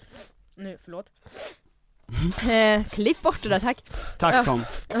 Alltså, förlåt. Klipp bort det där, tack. Tack Tom.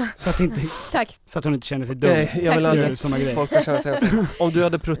 Tack. Så att hon inte känner sig dum. Jag vill aldrig folk ska känna sig om du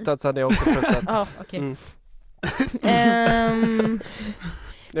hade pruttat så hade jag också pruttat. Ja, okej.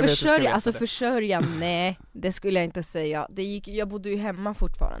 Försörja, nej, det skulle jag inte säga. Jag bodde ju hemma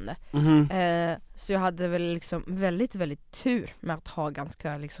fortfarande. Så jag hade väl liksom väldigt, väldigt tur med att ha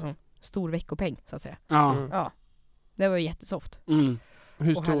ganska liksom stor veckopeng, så att säga. Ja. Det var jättesoft.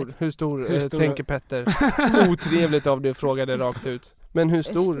 Hur stor tänker Petter? Otrevligt av dig att fråga det rakt ut. Men hur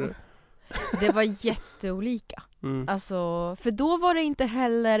stor? Det var jätteolika. Alltså, för då var det inte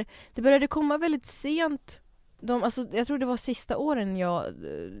heller, det började komma väldigt sent. Jag tror det var sista åren jag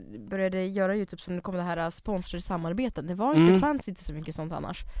började göra YouTube som det kom det här sponsrade samarbeten. Det fanns inte så mycket sånt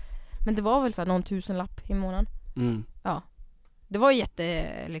annars. Men det var väl så här någon 1000-lapp i månaden. Ja. Det var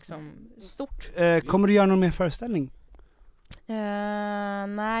liksom stort. Kommer du göra någon mer föreställning?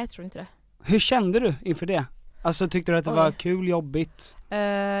 Nej, jag tror inte det. Hur kände du inför det? Alltså tyckte du att det var kul, jobbigt?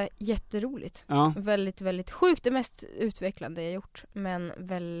 Jätteroligt. Ja. Väldigt, väldigt sjukt. Det mest utvecklande jag gjort. Men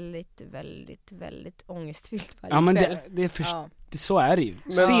väldigt, väldigt, väldigt ångestfyllt varje kväll. Så är det ju.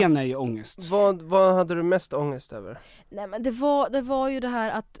 Scen är ju ångest. Vad hade du mest ångest över? Nej, men det var ju det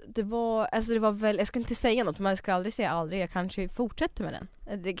här att det var väl, jag ska inte säga något, man ska aldrig säga aldrig. Jag kanske fortsätter med den.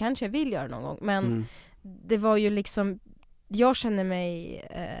 Det kanske jag vill göra någon gång. Men det var ju liksom, jag känner mig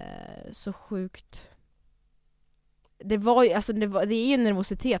så sjukt. Det är ju en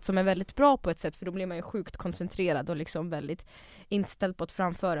nervositet som är väldigt bra på ett sätt, för då blir man ju sjukt koncentrerad och liksom väldigt inställd på att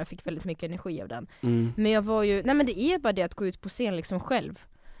framföra. Jag fick väldigt mycket energi av den. Men jag var ju, men det är bara det att gå ut på scen liksom själv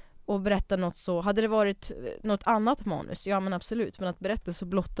och berätta något så. Hade det varit något annat manus, ja men absolut, men att berätta så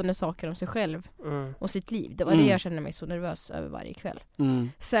blottande saker om sig själv och sitt liv, det var det jag kände mig så nervös över varje kväll.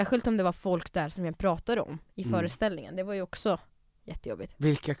 Särskilt om det var folk där som jag pratade om i föreställningen. Det var ju också jättejobbigt.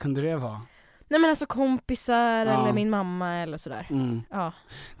 Vilka kunde det vara? Nej, men alltså kompisar eller min mamma eller sådär. Ja.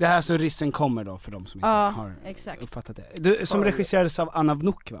 Det här så ryssen kommer då för de som inte har uppfattat det. Du, som regisserades av Anna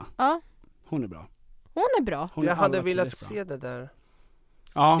Vnuk, va? Ja. Hon är bra. Hon är bra. Jag hade velat se det där.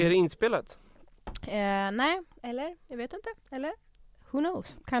 Ja. Är det inspelat? Nej, eller? Jag vet inte. Eller? Who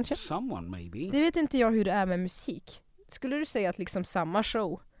knows? Kanske. Someone maybe. Det vet inte jag hur det är med musik. Skulle du säga att liksom samma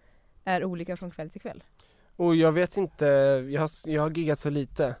show är olika från kväll till kväll? Och jag vet inte. Jag har giggat så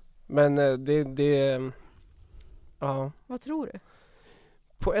lite. Men det ja. Vad tror du?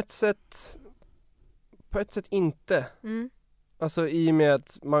 På ett sätt inte. Alltså i och med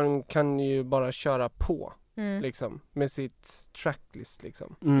att man kan ju bara köra på liksom med sitt tracklist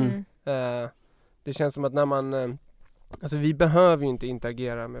liksom. Det känns som att när man alltså vi behöver ju inte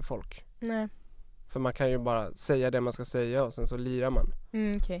interagera med folk. Nej. För man kan ju bara säga det man ska säga och sen så lirar man.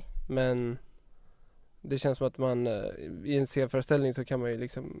 Okay. Men Det känns som att man i en scenföreställning så kan man ju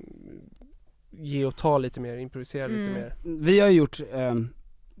liksom ge och ta lite mer, improvisera lite mer. Vi har gjort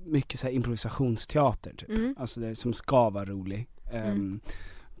mycket så här improvisationsteater typ. Alltså det som ska vara rolig.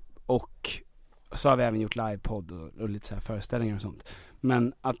 Och så har vi även gjort livepodd och lite så här föreställningar och sånt.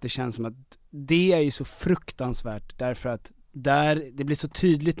 Men att det känns som att det är ju så fruktansvärt därför att det blir så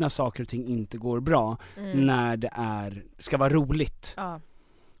tydligt när saker och ting inte går bra när det ska vara roligt.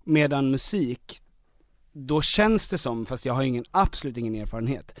 Medan musik, då känns det som, fast jag har absolut ingen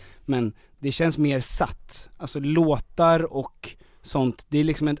erfarenhet, men det känns mer satt. Alltså låtar och sånt, det är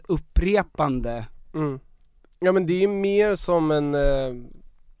liksom ett upprepande. Ja, men det är mer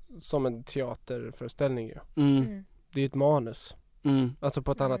som en teaterföreställning ju. Det är ett manus. Alltså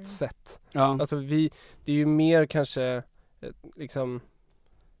på ett annat sätt. Alltså det är ju mer kanske liksom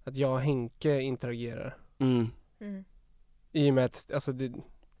att jag och Henke interagerar. I och med att alltså det,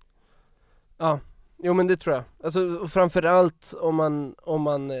 jo men det tror jag. Alltså framförallt om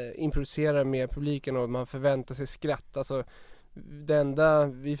man improviserar med publiken och man förväntar sig skratt. Alltså det enda,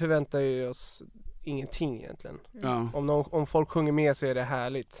 vi förväntar ju oss ingenting egentligen. Om folk sjunger med så är det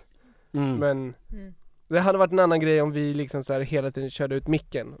härligt. Men det hade varit en annan grej om vi liksom så här hela tiden körde ut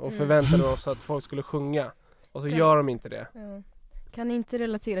micken och förväntade oss att folk skulle sjunga. Och så gör de inte det. Kan inte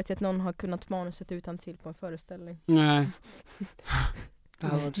relatera till att någon har kunnat manuset utan till på en föreställning. Nej. Det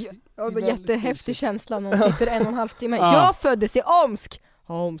var jättehäftig känsla när de sitter 1,5 timme. Jag föddes i Omsk.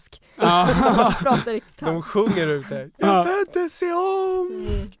 De sjunger ut där. Jag föddes i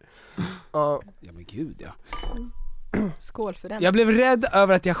Omsk. Ja men gud ja. Skål för den. Jag blev rädd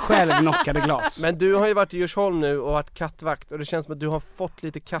över att jag själv knockade glas. Men du har ju varit i Djursholm nu och varit kattvakt och det känns som att du har fått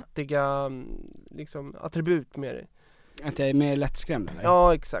lite kattiga liksom attribut med dig. Att jag är mer lättskrämd eller?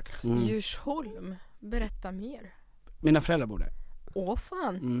 Ja, exakt. Djursholm, berätta mer. Mina föräldrar bor där. Åh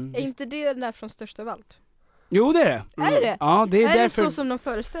fan, är inte det den där från Största av allt? Jo det är det. Är det? Ja, det är är därför... det så som de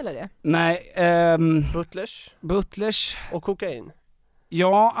föreställer det? Nej, Butlers och kokain.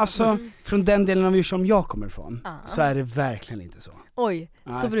 Ja, alltså från den delen av Djursholm jag kommer ifrån så är det verkligen inte så. Oj,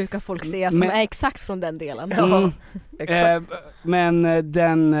 så brukar folk säga som är exakt från den delen. Exakt. Men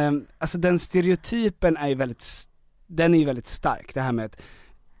den stereotypen är ju väldigt stark. Det här med att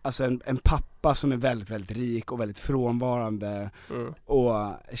alltså en pappa som är väldigt, väldigt rik och väldigt frånvarande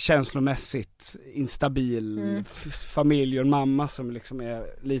och känslomässigt instabil familj och en mamma som liksom är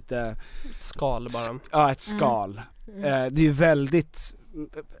lite skal bara. Ja, ett skal. Det är ju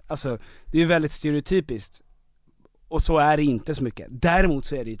väldigt stereotypiskt. Och så är det inte så mycket. Däremot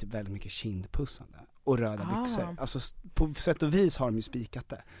så är det ju typ väldigt mycket kindpussande och röda byxor. Alltså på sätt och vis har de ju spikat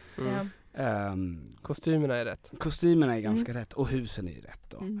det. Kostymerna är rätt. Kostymerna är ganska rätt och husen är ju rätt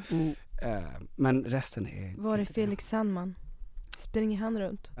då. Men resten är... Var är Felix Sandman? Springer han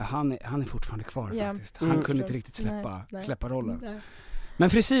runt? Han är fortfarande kvar faktiskt. Han kunde inte riktigt släppa rollen. Nej. Men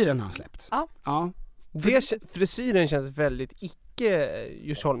frisyren har han släppt. Ja. Frisyren känns väldigt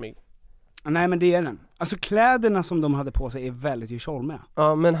icke-djursholmig. Nej men det är den. Alltså kläderna som de hade på sig är väldigt djursholmiga.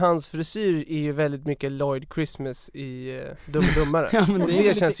 Ja men hans frisyr är ju väldigt mycket Lloyd Christmas i Dum och Dummare. Ja, men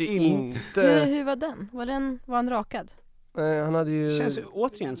det känns ju inte... Hur var den? Var han rakad? Han hade ju... Känns ju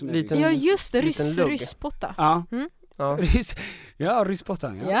återigen som en liten... Ja just det, rysspotta. Ja. Ja.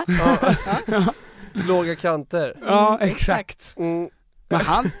 Rysspottan. Ja. Låga kanter. Ja, exakt. Men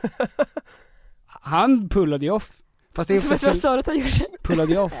han pullade ju off. Fast det är också vad sa du att han gjorde?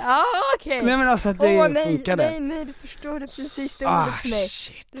 Pullade off. Ja, okej. Nej men alltså att det funkade. Nej, du förstörde precis det ordet för mig.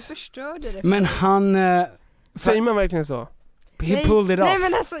 Shit. Du förstörde det. Men han... säger man verkligen så? He pulled it off. Nej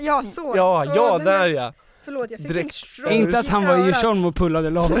men alltså, så. Ja, där ja. Förlåt, jag fick direkt en stroke. Inte att han var i Djursholm och pullade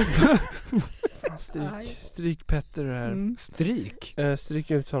loss. Stryk Petter här. Stryk?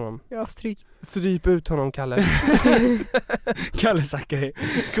 Stryk ut honom. Ja, stryk. Stryp ut honom, Kalle. Kalle Zackari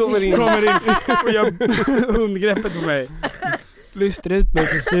kommer in och gör hundgreppet på mig. Lyfter ut mig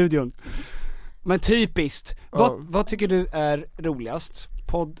från studion. Men typiskt. Vad tycker du är roligast?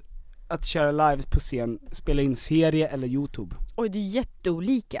 Podd, att köra live på scen, spela in serie eller YouTube? Oj, det är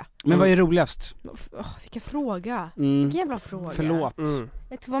jätteolika. Men vad är roligast? Vilken fråga. Vilken jävla fråga. Förlåt.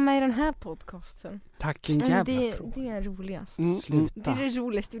 Att vara med i den här podcasten. Tack, en jävla fråga. Det är roligast. Sluta. Det är det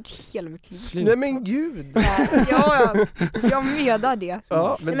roligaste i hela mitt liv. Sluta. Nej men gud. Ja, jag menar det.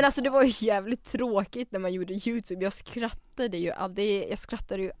 Ja, men alltså det var ju jävligt tråkigt när man gjorde YouTube. Jag skrattade ju aldrig.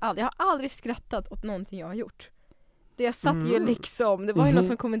 Jag har aldrig skrattat åt någonting jag har gjort. Det satt ju liksom, det var ju någon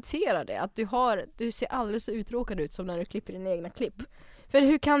som kommenterade att du ser alldeles så uttråkad ut som när du klipper dina egna klipp. För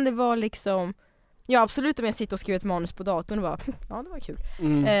hur kan det vara liksom, ja absolut om jag sitter och skriver ett manus på datorn och bara, ja det var kul.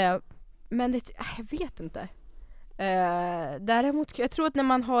 Men det, jag vet inte. Däremot, jag tror att när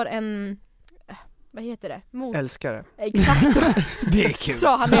man har vad heter det? Älskare. Exakt. Det är kul.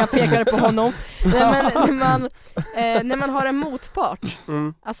 Sa han när jag pekade på honom. Nej, men, när man har en motpart,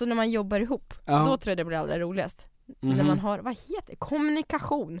 alltså när man jobbar ihop, då tror jag det blir allra roligast. När man har, vad heter det?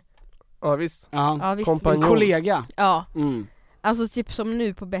 Kommunikation. Ja visst. Ja, visst. Kompanjon. Kollega. Ja. Alltså typ som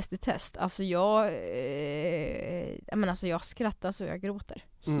nu på Bäst i test. Alltså jag skrattar så jag gråter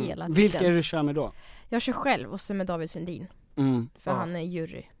hela tiden. Vilka är du kör med då? Jag kör själv och så med David Sundin. För han är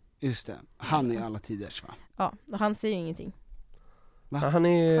jury. Just det. Han är alla tiders, va? Ja, och han säger ju ingenting. Va? Han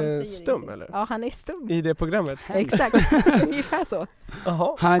är stum eller? Ja, han är stum. I det programmet? Exakt, ungefär så.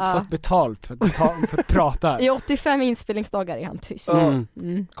 Aha. Han har inte fått betalt för att prata. I 85 inspelningsdagar är han tyst.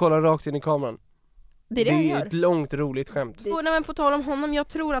 Kolla rakt in i kameran. Det är ett långt roligt skämt. Men på tal om honom, jag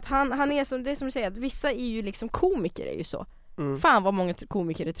tror att han är som det som du säger, att vissa är ju liksom komiker är ju så. Fan vad många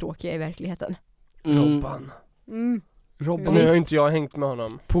komiker är tråkiga i verkligheten. Robban. Robban. Nu har inte jag hängt med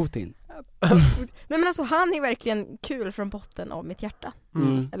honom. Putin. Nej men alltså han är verkligen kul från botten av mitt hjärta.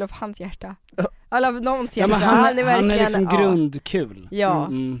 Eller av hans hjärta. Eller av någons hjärta. Men han är verkligen, han är liksom grundkul. Ja.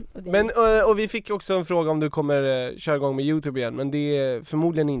 Men och vi fick också en fråga om du kommer köra igång med YouTube igen, men det är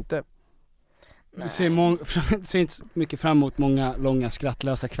förmodligen inte. Du ser inte så mycket fram emot många långa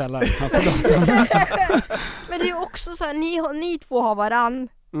skrattlösa kvällar framför datorn. Men det är också så här, ni två har varann.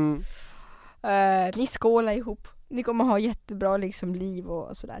 Ni skålar ihop. Ni kommer ha jättebra liksom liv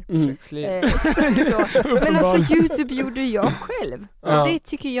och sådär. Sexliv. Exakt så. Men alltså YouTube gjorde jag själv. Och det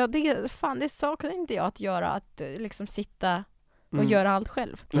tycker jag, det saknar inte jag att göra, att liksom sitta och göra allt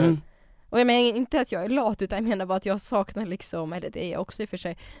själv. Och jag menar inte att jag är lat, utan jag menar bara att jag saknar liksom, eller det är jag också i och för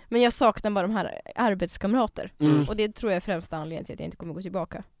sig, men jag saknar bara de här arbetskamrater. Och det tror jag är främst anledningen till att jag inte kommer gå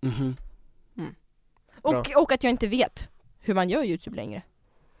tillbaka. Och att jag inte vet hur man gör YouTube längre.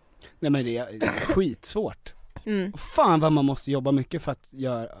 Nej men det är skitsvårt. Fan vad man måste jobba mycket för att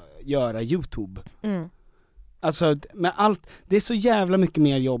göra YouTube. Alltså med allt, det är så jävla mycket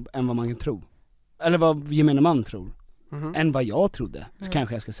mer jobb än vad man kan tro. Eller vad gemene man tror. Än vad jag trodde, så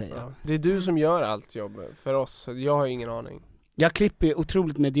kanske jag ska säga. Ja. Det är du som gör allt jobb för oss, jag har ingen aning. Jag klipper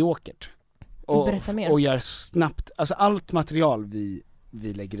otroligt mediokert. Och gör snabbt, alltså allt material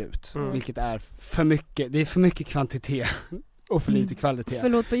vi lägger ut, vilket är för mycket, det är för mycket kvantitet och för lite kvalitet.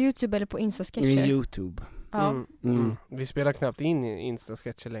 Förlåt, på YouTube eller på Insta-sketcher? YouTube. Vi spelar knappt in i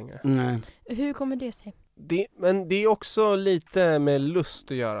Insta-sketcher längre. Nej. Hur kommer det sig? Men det är också lite med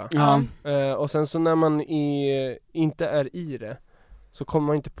lust att göra. Och sen så när man inte är i det, så kommer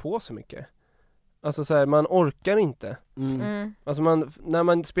man inte på så mycket. Alltså så här, man orkar inte. Alltså när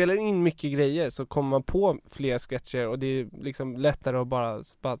man spelar in mycket grejer så kommer man på fler sketcher, och det är liksom lättare att bara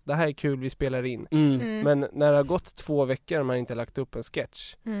det här är kul, vi spelar in. Men när det har gått 2 veckor och man inte har lagt upp en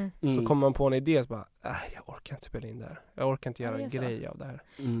sketch, så kommer man på en idé och så bara, jag orkar inte spela in det här. Jag orkar inte göra en grej av det här.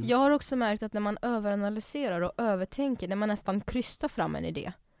 Jag har också märkt att när man överanalyserar och övertänker, när man nästan krystar fram en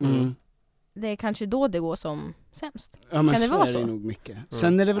idé, det är kanske då det går som sämst. Ja, men kan det så vara är så? Det nog mycket.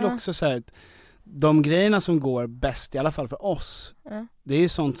 Sen är det väl också så här att de grejerna som går bäst, i alla fall för oss, det är ju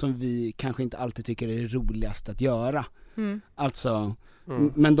sånt som vi kanske inte alltid tycker är det roligaste att göra. Alltså,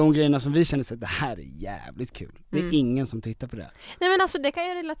 men de grejerna som vi känner sig, det här är jävligt kul. Det är ingen som tittar på det. Nej men alltså det kan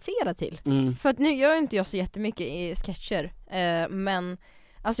jag relatera till. För att nu gör inte jag så jättemycket i sketcher, men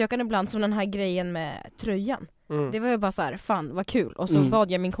alltså jag kan ibland, som den här grejen med tröjan. Det var ju bara så här, fan vad kul. Och så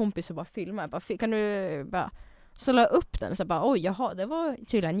bad jag min kompis att bara filma. Jag bara, kan du bara... Så la jag upp den och så bara, oj jaha, det var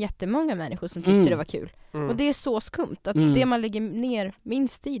tydligen jättemånga människor som tyckte det var kul. Och det är så skumt att det man lägger ner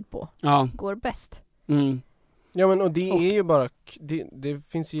minst tid på går bäst. Ja men och det är ju bara, det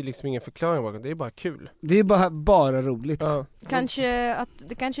finns ju liksom ingen förklaring bakom, det är bara kul. Det är bara roligt. Kanske att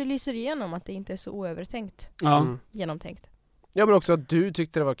det kanske lyser igenom att det inte är så oövertänkt. Genomtänkt. Ja men också att du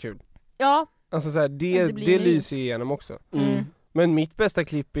tyckte det var kul. Ja. Alltså så här, det lyser igenom också. Men mitt bästa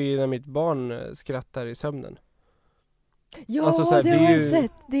klipp är när mitt barn skrattar i sömnen. Ja, alltså, så här, det har jag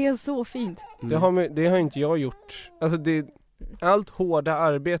sett. Det är så fint. Det har inte jag gjort. Alltså allt hårda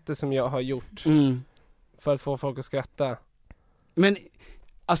arbete som jag har gjort för att få folk att skratta. Men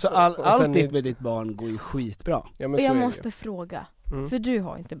alltså allt med ditt barn går ju skitbra. Ja, men och så jag är måste fråga, för du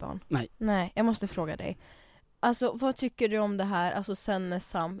har inte barn. Nej, jag måste fråga dig. Alltså vad tycker du om det här, alltså sen när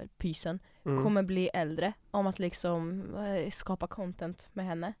Sam, pysen, kommer bli äldre, om att liksom skapa content med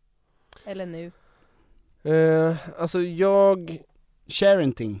henne? Eller nu? Alltså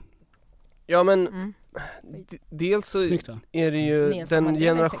Sharenting. Ja men dels så är det ju den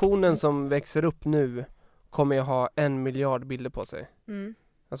generationen som växer upp nu kommer ju ha 1 miljard bilder på sig.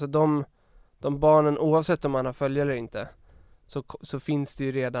 Alltså de barnen, oavsett om man har följare eller inte, så finns det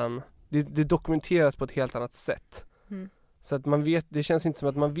ju redan, det dokumenteras på ett helt annat sätt. Så att man vet, det känns inte som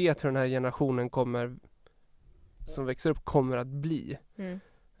att man vet hur den här generationen som växer upp kommer att bli.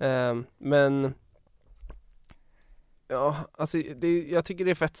 Men ja, alltså jag tycker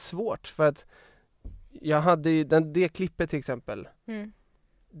det är fett svårt för att jag hade ju det klippet till exempel.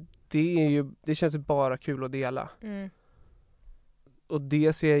 Det känns ju bara kul att dela. Och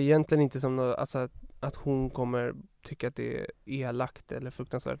det ser jag egentligen inte som något, alltså att hon kommer tycka att det är elakt eller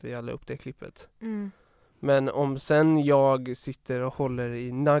fruktansvärt att jag la upp det klippet. Men om sen jag sitter och håller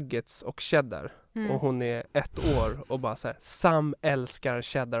i nuggets och cheddar och hon är 1 år och bara så här, Sam älskar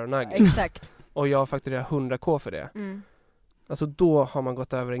cheddar och nuggets. Exakt. Och jag fakturerar 100k för det. Alltså då har man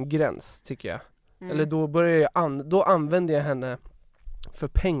gått över en gräns, tycker jag. Eller då börjar då använder jag henne för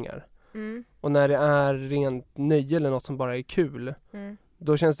pengar. Och när det är rent nöje eller något som bara är kul,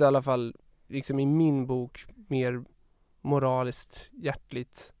 då känns det i alla fall liksom i min bok mer moraliskt,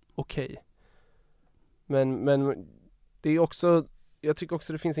 hjärtligt okej. Men det är också, jag tycker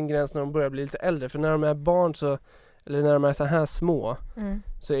också det finns en gräns när de börjar bli lite äldre. För när de är barn så, eller när de är så här små,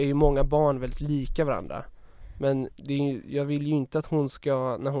 så är ju många barn väldigt lika varandra. Men jag vill ju inte att hon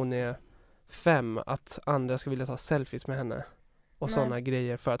ska, när hon är 5, att andra ska vilja ta selfies med henne. Och sådana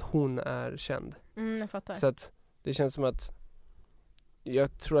grejer för att hon är känd. Jag fattar. Så att det känns som att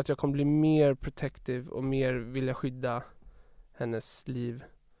jag tror att jag kommer bli mer protective och mer vilja skydda hennes liv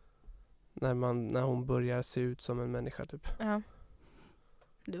när hon börjar se ut som en människa typ. Ja.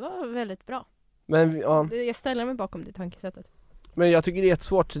 Det var väldigt bra. Men ja. Jag ställer mig bakom det tankesättet. Men jag tycker det är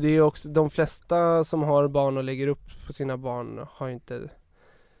svårt. Det är också de flesta som har barn och lägger upp på sina barn har inte,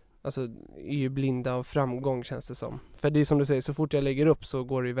 alltså är ju blinda av framgång, känns det som. För det är som du säger, så fort jag lägger upp så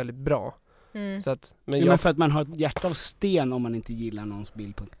går det ju väldigt bra. Så att, men för att man har ett hjärta av sten om man inte gillar någons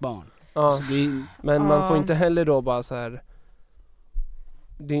bild på ett barn. Ja, alltså men man får inte heller då bara så här.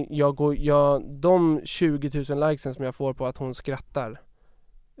 De 20 000 likesen som jag får på att hon skrattar,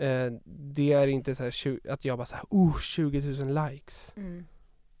 det är inte så här att jag bara så här, 20 000 likes.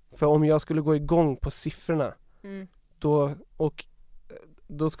 För om jag skulle gå igång på siffrorna,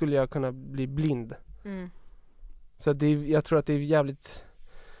 då skulle jag kunna bli blind. Så jag tror att det är jävligt.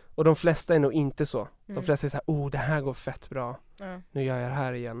 Och de flesta är nog inte så. De flesta är så här, det här går fett bra. Nu gör jag det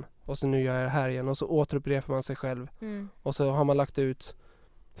här igen. Och så nu gör jag det här igen. Och så återupprepar man sig själv. Och så har man lagt ut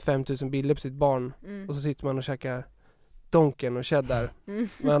 5000 bilder på sitt barn. Och så sitter man och käkar donken och cheddar.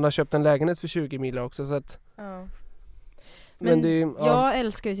 Man har köpt en lägenhet för 20 miljoner också. Så att, men jag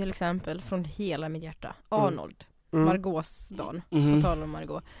älskar ju till exempel från hela mitt hjärta Arnold. Margaux barn. På tal om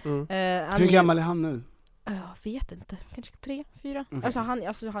Margot. Hur gammal är han nu? Jag vet inte, kanske 3, 4. Alltså han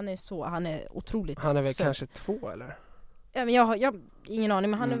är otroligt. Han är väl kanske 2 eller? Ja, men jag ingen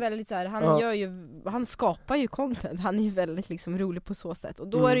aning, men han är väldigt så här, han skapar ju content. Han är ju väldigt liksom rolig på så sätt. Och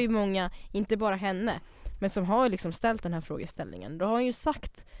då är det ju många, inte bara henne, men som har liksom ställt den här frågeställningen. Då har hon ju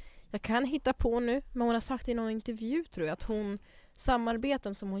sagt, jag kan hitta på nu, men hon har sagt i någon intervju tror jag att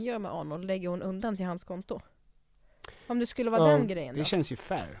samarbeten som hon gör med Arnold lägger hon undan till hans konto. Om det skulle vara den grejen då. Det känns ju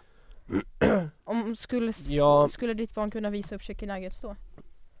fair. Om skulle ditt barn kunna visa upp chicken nuggets då?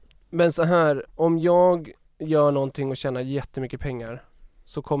 Men så här, om jag gör någonting och tjänar jättemycket pengar,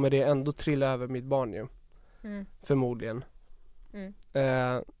 så kommer det ändå trilla över mitt barn ju. Förmodligen.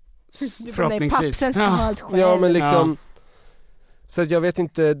 Förhoppningsvis. Ja, men liksom så att jag vet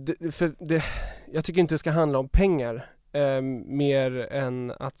inte, jag tycker inte det ska handla om pengar mer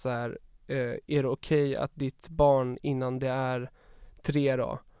än att så här, är det okej att ditt barn innan det är 3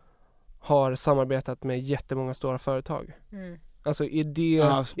 då har samarbetat med jättemånga stora företag. Alltså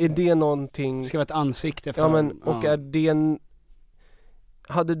är det någonting, ska vara ett ansikte för. Ja, men och är det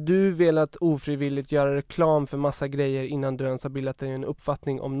hade du velat ofrivilligt göra reklam för massa grejer innan du ens har bildat dig en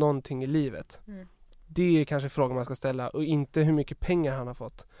uppfattning om någonting i livet? Det är kanske frågan man ska ställa, och inte hur mycket pengar han har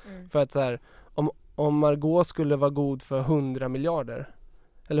fått. För att så här, om Margot skulle vara god för 100 miljarder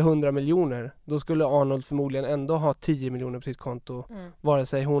eller 100 miljoner, då skulle Arnold förmodligen ändå ha 10 miljoner på sitt konto, vare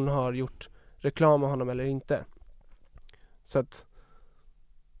sig hon har gjort reklam med honom eller inte. Så att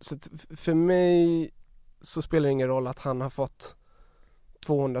för mig så spelar det ingen roll att han har fått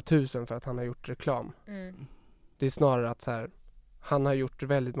 200 000 för att han har gjort reklam. Det är snarare att så här, han har gjort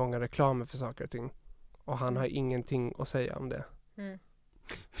väldigt många reklamer för saker och ting, och han har ingenting att säga om det.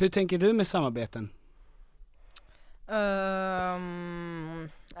 Hur tänker du med samarbeten?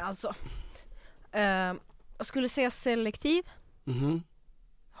 Jag skulle säga selektiv.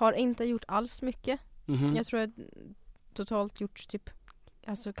 Har inte gjort alls mycket. Jag tror att totalt gjort typ,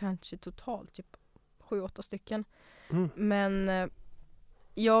 alltså kanske totalt typ 7-8 stycken. Men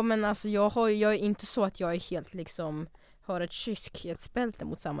alltså jag är inte så att jag är helt liksom har ett kyskhetsbälte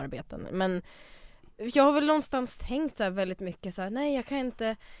mot samarbeten, men jag har väl någonstans tänkt så här väldigt mycket så här, nej jag kan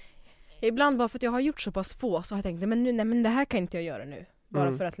inte, ibland bara för att jag har gjort så pass få så har jag tänkt, men det här kan inte jag göra nu.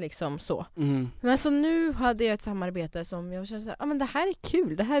 Bara för att liksom så. Men så nu hade jag ett samarbete som jag kände såhär, men det här är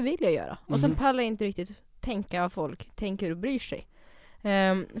kul, det här vill jag göra. Och sen pallar jag inte riktigt tänka vad folk tänker och bryr sig.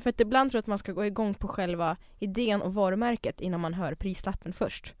 För att ibland tror jag att man ska gå igång på själva idén och varumärket innan man hör prislappen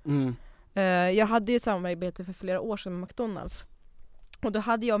först. Jag hade ju ett samarbete för flera år sedan med McDonalds. Och då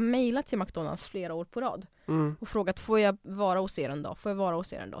hade jag mejlat till McDonalds flera år på rad. Och frågat, får jag vara hos er en dag? Får jag vara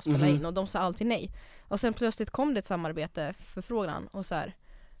hos er en dag? Spela in. Och de sa alltid nej. Och sen plötsligt kom det ett samarbete för frågan. Och så här,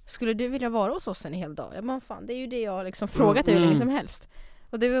 skulle du vilja vara hos oss en hel dag? Ja men fan, det är ju det jag liksom frågat hur länge som helst.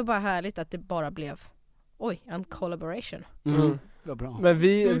 Och det var bara härligt att det bara blev en collaboration. Vad bra. Men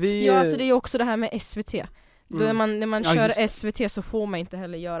vi ja, alltså det är ju också det här med SVT. Då när man kör SVT så får man inte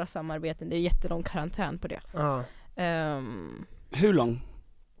heller göra samarbeten. Det är jättelång karantän på det. Hur lång?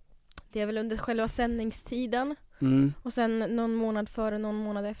 Det är väl under själva sändningstiden. Och sen någon månad före, någon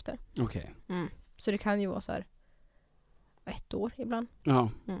månad efter. Okej. Så det kan ju vara så här 1 år ibland. Ja.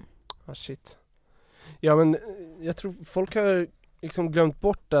 Shit. Ja men jag tror folk har liksom glömt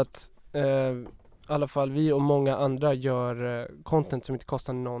bort att i alla fall vi och många andra gör content som inte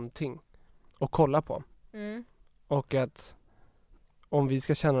kostar någonting att kolla på. Och att om vi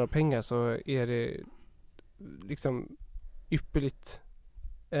ska tjäna några pengar så är det liksom ypperligt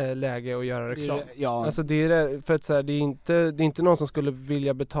läge att göra reklam. Alltså det är för att så här, det är inte någon som skulle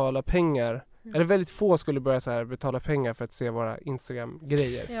vilja betala pengar. Eller väldigt få skulle börja så här betala pengar för att se våra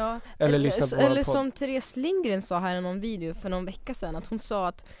Instagram-grejer. Ja. Eller lyssna på våra eller podd. som Therese Lindgren sa här i någon video för någon vecka sedan, att hon sa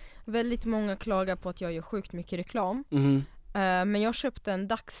att väldigt många klagar på att jag gör sjukt mycket reklam. Men jag köpte en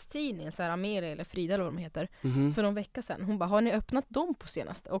dagstidning, så här Amelia eller Frida eller vad de heter, för någon vecka sedan. Hon bara, har ni öppnat dem på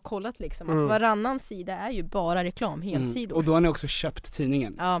senaste och kollat liksom att varannan sida är ju bara reklam, helsidor. Och då har ni också köpt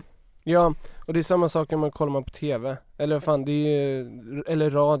tidningen. Ja, och det är samma sak när man kollar på TV. Eller fan, det är eller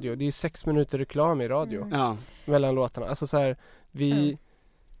radio. Det är 6 minuter reklam i radio mellan låtarna. Alltså så här,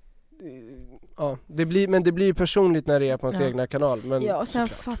 det blir ju personligt när det är på ens egna kanal. Men och sen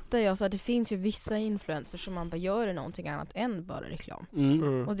fattar jag så att det finns ju vissa influencers som man bara gör någonting annat än bara reklam.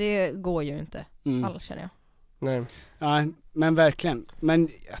 Och det går ju inte. Alla känner jag. Nej. Ja, men verkligen. Men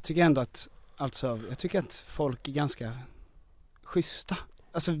jag tycker ändå att folk är ganska schyssta.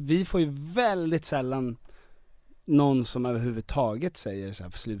 Alltså vi får ju väldigt sällan någon som överhuvudtaget säger så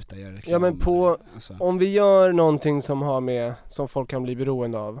här, sluta göra reklam. Ja men om vi gör någonting som har med, som folk kan bli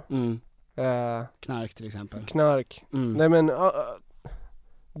beroende av. Knark till exempel. Nej men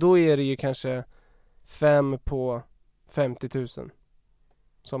då är det ju kanske 5 på 50 000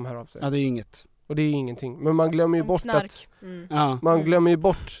 som hör av sig. Ja, det är inget. Och det är ingenting. Men man glömmer ju bort knark. Man glömmer ju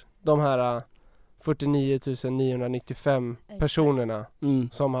bort de här 49 995 personerna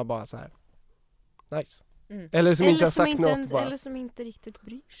som har bara så här nice. Eller som inte har sagt något bara. Eller som inte riktigt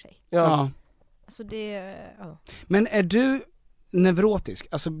bryr sig. Ja. Alltså det Men är du neurotisk?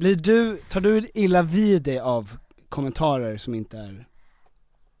 Alltså tar du illa vid dig av kommentarer som inte är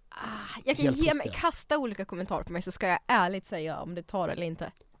jag kan kasta olika kommentarer på mig, så ska jag ärligt säga om det tar eller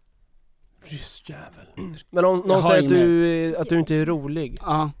inte. Ryssjävel. Men om någon säger att du inte är rolig.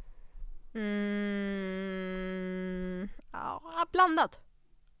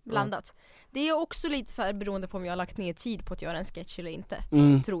 Blandat. Det är också lite så här beroende på om jag har lagt ner tid på att göra en sketch eller inte,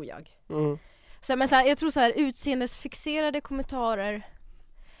 tror jag. Men så här, jag tror så här utseendesfixerade kommentarer.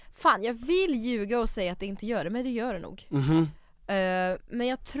 Fan, jag vill ljuga och säga att det inte gör det, men det gör det nog. Men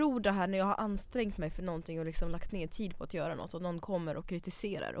jag tror det här när jag har ansträngt mig för någonting och liksom lagt ner tid på att göra något och någon kommer och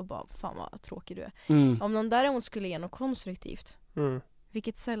kritiserar och bara, fan vad tråkig du är. Om någon däremot skulle ge något konstruktivt,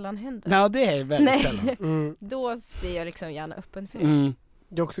 vilket sällan händer. Ja, det är väldigt sällan. Då ser jag liksom gärna öppen för det.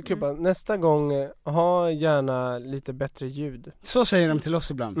 Det är också kul, nästa gång ha gärna lite bättre ljud. Så säger de till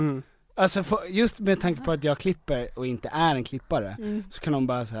oss ibland. Alltså just med tanke på att jag klipper och inte är en klippare, så kan de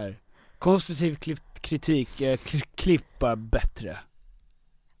bara så här: konstruktiv kritik, klippa bättre.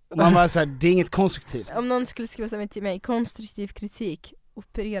 Man bara så här, det är inget konstruktivt. Om någon skulle skriva så här till mig, konstruktiv kritik,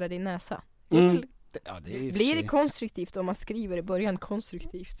 operera din näsa. Blir det konstruktivt om man skriver i början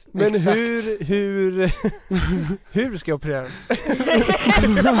konstruktivt? Men hur ska jag operera?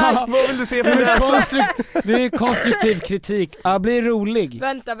 Vad vill du se för näsa? Det är konstruktiv kritik. Blir rolig.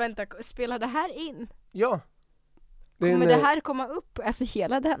 Vänta, spelar det här in? Ja. Kommer det här komma upp? Alltså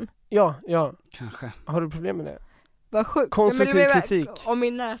hela den? Ja. Kanske. Har du problem med det? Vad sjukt. Konstruktiv kritik. Om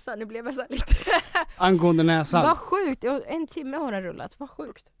min näsa, nu blev jag så lite angående näsan. Vad sjukt, 1 timme har den rullat, vad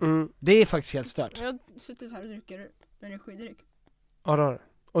sjukt. Det är faktiskt helt stört. Jag har suttit här och dricker energidryck. Ja, då.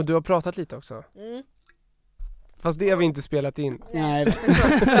 Och du har pratat lite också. Fast det har vi inte spelat in. Nej.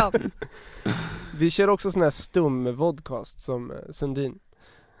 Vi kör också sån här stum vodcast som Sundin.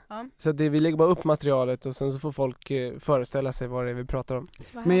 Ja. Så vi lägger bara upp materialet och sen så får folk föreställa sig vad det är vi pratar om.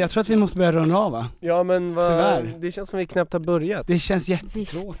 Men jag tror att vi måste börja runda av, va? Ja, men Tyvärr. det känns som vi knappt har börjat. Det känns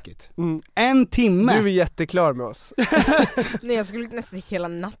jättetråkigt. 1 timme. Du är jätteklar med oss. Nej, jag skulle nästan hela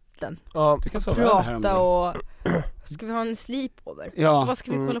natten. Ja, du kan sova över här om prata du. och ska vi ha en sleepover? Ja. Vad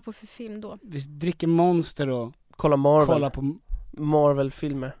ska vi kolla på för film då? Vi dricker Monster och kolla Marvel. Kolla på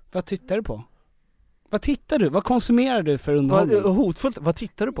Marvel-filmer. Vad tittar du på? Vad tittar du? Vad konsumerar du för underhållning? Hotfullt, vad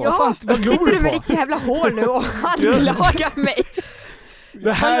tittar du på? Ja, vad glor sitter du med på? ditt jävla hår nu och anklagar mig?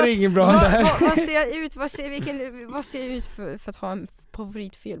 Det här är ingen bra. Vad ser jag ut? Vad ser jag ut för att ha en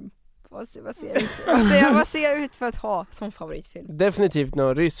favoritfilm? Vad ser jag ut för att ha som favoritfilm? Definitivt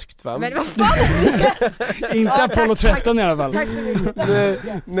något ryskt, va? Men vad fan? Inte Apollo 13 i alla fall. Tack så mycket.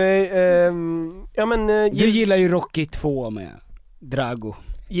 Ja, men du gillar ju Rocky 2 med Drago.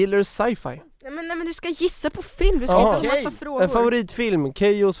 Gillar du sci-fi? Nej men du ska gissa på film, du ska inte ha en massa frågor. Favoritfilm,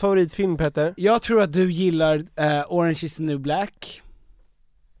 Keyyos favoritfilm, Petter. Jag tror att du gillar Orange is the New Black.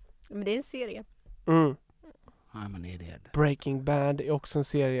 Men det är en serie. I'm an idiot. Breaking Bad är också en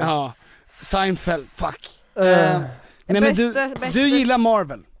serie. Ja, Seinfeld, fuck. Nej men du gillar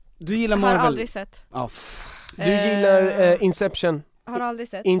Marvel. Du gillar Marvel. Har aldrig sett. Du gillar Inception. Har aldrig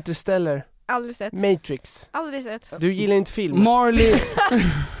sett. Interstellar. Aldrig sett. Matrix. Aldrig sett. Du gillar inte film. Marley.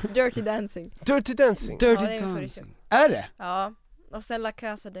 Dirty Dancing. Dirty Dancing. Dirty det är min Dancing. Är det? Ja. Och sen La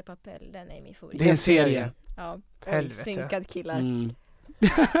Casa de Papel, den är min favorit. Det är en serie. Ja. Helvete. Synkad killar.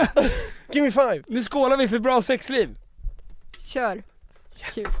 Give me 5. Nu skålar vi för bra sexliv. Kör. Yes.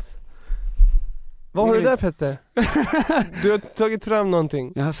 Kul. Vad har du där, Petter? Du har tagit fram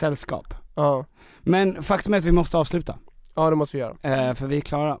någonting. Jag har sällskap. Ja. Men faktum är att vi måste avsluta. Ja, det måste vi göra. För vi är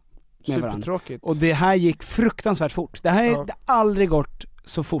klara med varandra. Supertråkigt. Och det här gick fruktansvärt fort. Det här är aldrig gått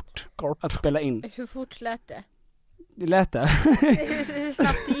så fort att spela in. Hur fort lät det? Det lät det. Hur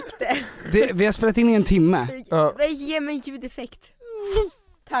snabbt gick det? Vi har spelat in i 1 timme. Ge mig ljudeffekt.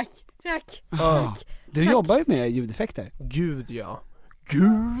 Tack. Du jobbar ju med ljudeffekter. Gud ja.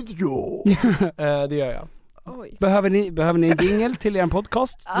 Det gör jag. Oj. Behöver ni en jingle till er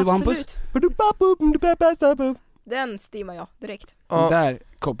podcast? Du och Hampus? Den stimmar jag direkt. Ja. Där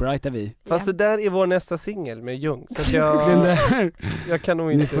copyrightar vi. Fast det där är vår nästa singel med Ljung. Så att jag kan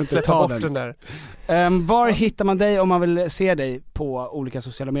nog inte släppa bort den där. Var hittar man dig om man vill se dig på olika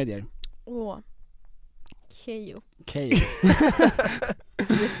sociala medier? Keyyo.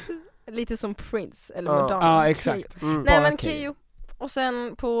 Lite som Prince eller Madonna. Ja, exakt. Nej men Keyyo. Och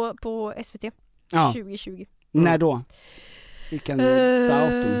sen på SVT 2020. När då? Vilken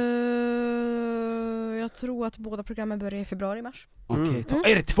datum? Jag tror att båda programmen börjar i februari-mars. Okej,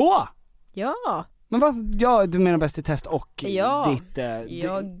 är det 2? Ja. Men vad, du menar Bäst i test och ditt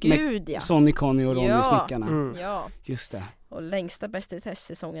Sonny, Conny och Ronny Snickarna. Ja. Just det. Och längsta Bäst i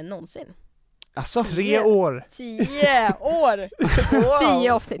test-säsongen någonsin. Alltså 3 år. 10 år.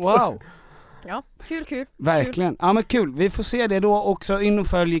 10 avsnitt. Wow. Ja, kul. Verkligen. Ja men kul. Vi får se det då också. In och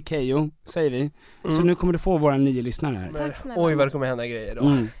följ Keyyo, säger vi. Så nu kommer du få våra 9 lyssnare här. Tack snälla. Oj vad det kommer hända grejer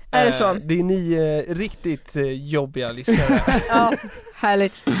då. Är det så? Det är 9 riktigt jobbiga lyssnare. Ja,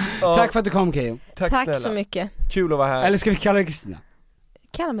 härligt. Tack för att du kom, Keyyo. Tack snälla. Så mycket. Kul att vara här. Eller ska vi kalla dig Kristina?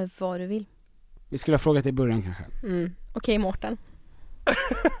 Kalla mig vad du vill. Vi skulle ha frågat i början kanske. Okej, Mårten.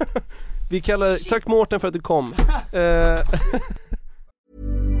 Vi kallar, tack Mårten för att du kom.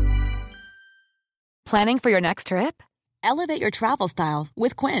 Planning for your next trip? Elevate your travel style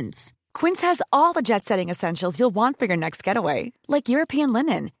with Quince. Quince has all the jet-setting essentials you'll want for your next getaway, like European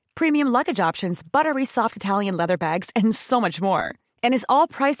linen, premium luggage options, buttery soft Italian leather bags, and so much more. And is all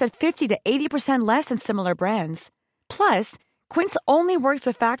priced at 50 to 80% less than similar brands. Plus, Quince only works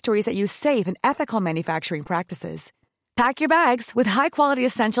with factories that use safe and ethical manufacturing practices. Pack your bags with high-quality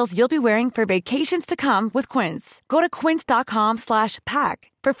essentials you'll be wearing for vacations to come with Quince. Go to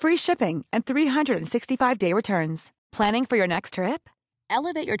quince.com/pack for free shipping and 365-day returns. Planning for your next trip?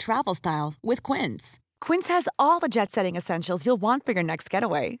 Elevate your travel style with Quince. Quince has all the jet-setting essentials you'll want for your next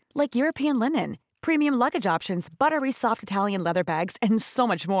getaway, like European linen, premium luggage options, buttery soft Italian leather bags, and so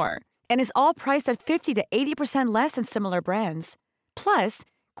much more. And is all priced at 50 to 80% less than similar brands. Plus,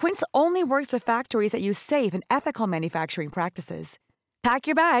 Quince only works with factories that use safe and ethical manufacturing practices. Pack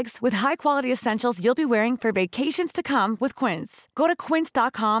your bags with high-quality essentials you'll be wearing for vacations to come with Quince. Go to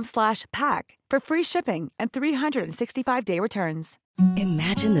quince.com/pack for free shipping and 365-day returns.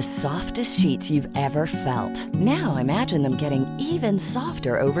 Imagine the softest sheets you've ever felt. Now imagine them getting even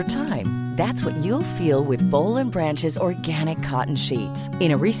softer over time. That's what you'll feel with Boll & Branch's organic cotton sheets.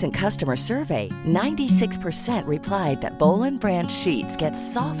 In a recent customer survey, 96% replied that Boll & Branch sheets get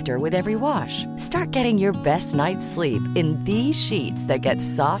softer with every wash. Start getting your best night's sleep in these sheets that get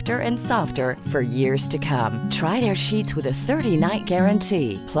softer and softer for years to come. Try their sheets with a 30-night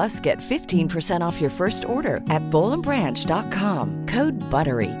guarantee. Plus, get 15% off your first order at bollandbranch.com. Code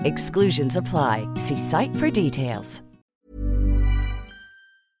BUTTERY. Exclusions apply. See site for details.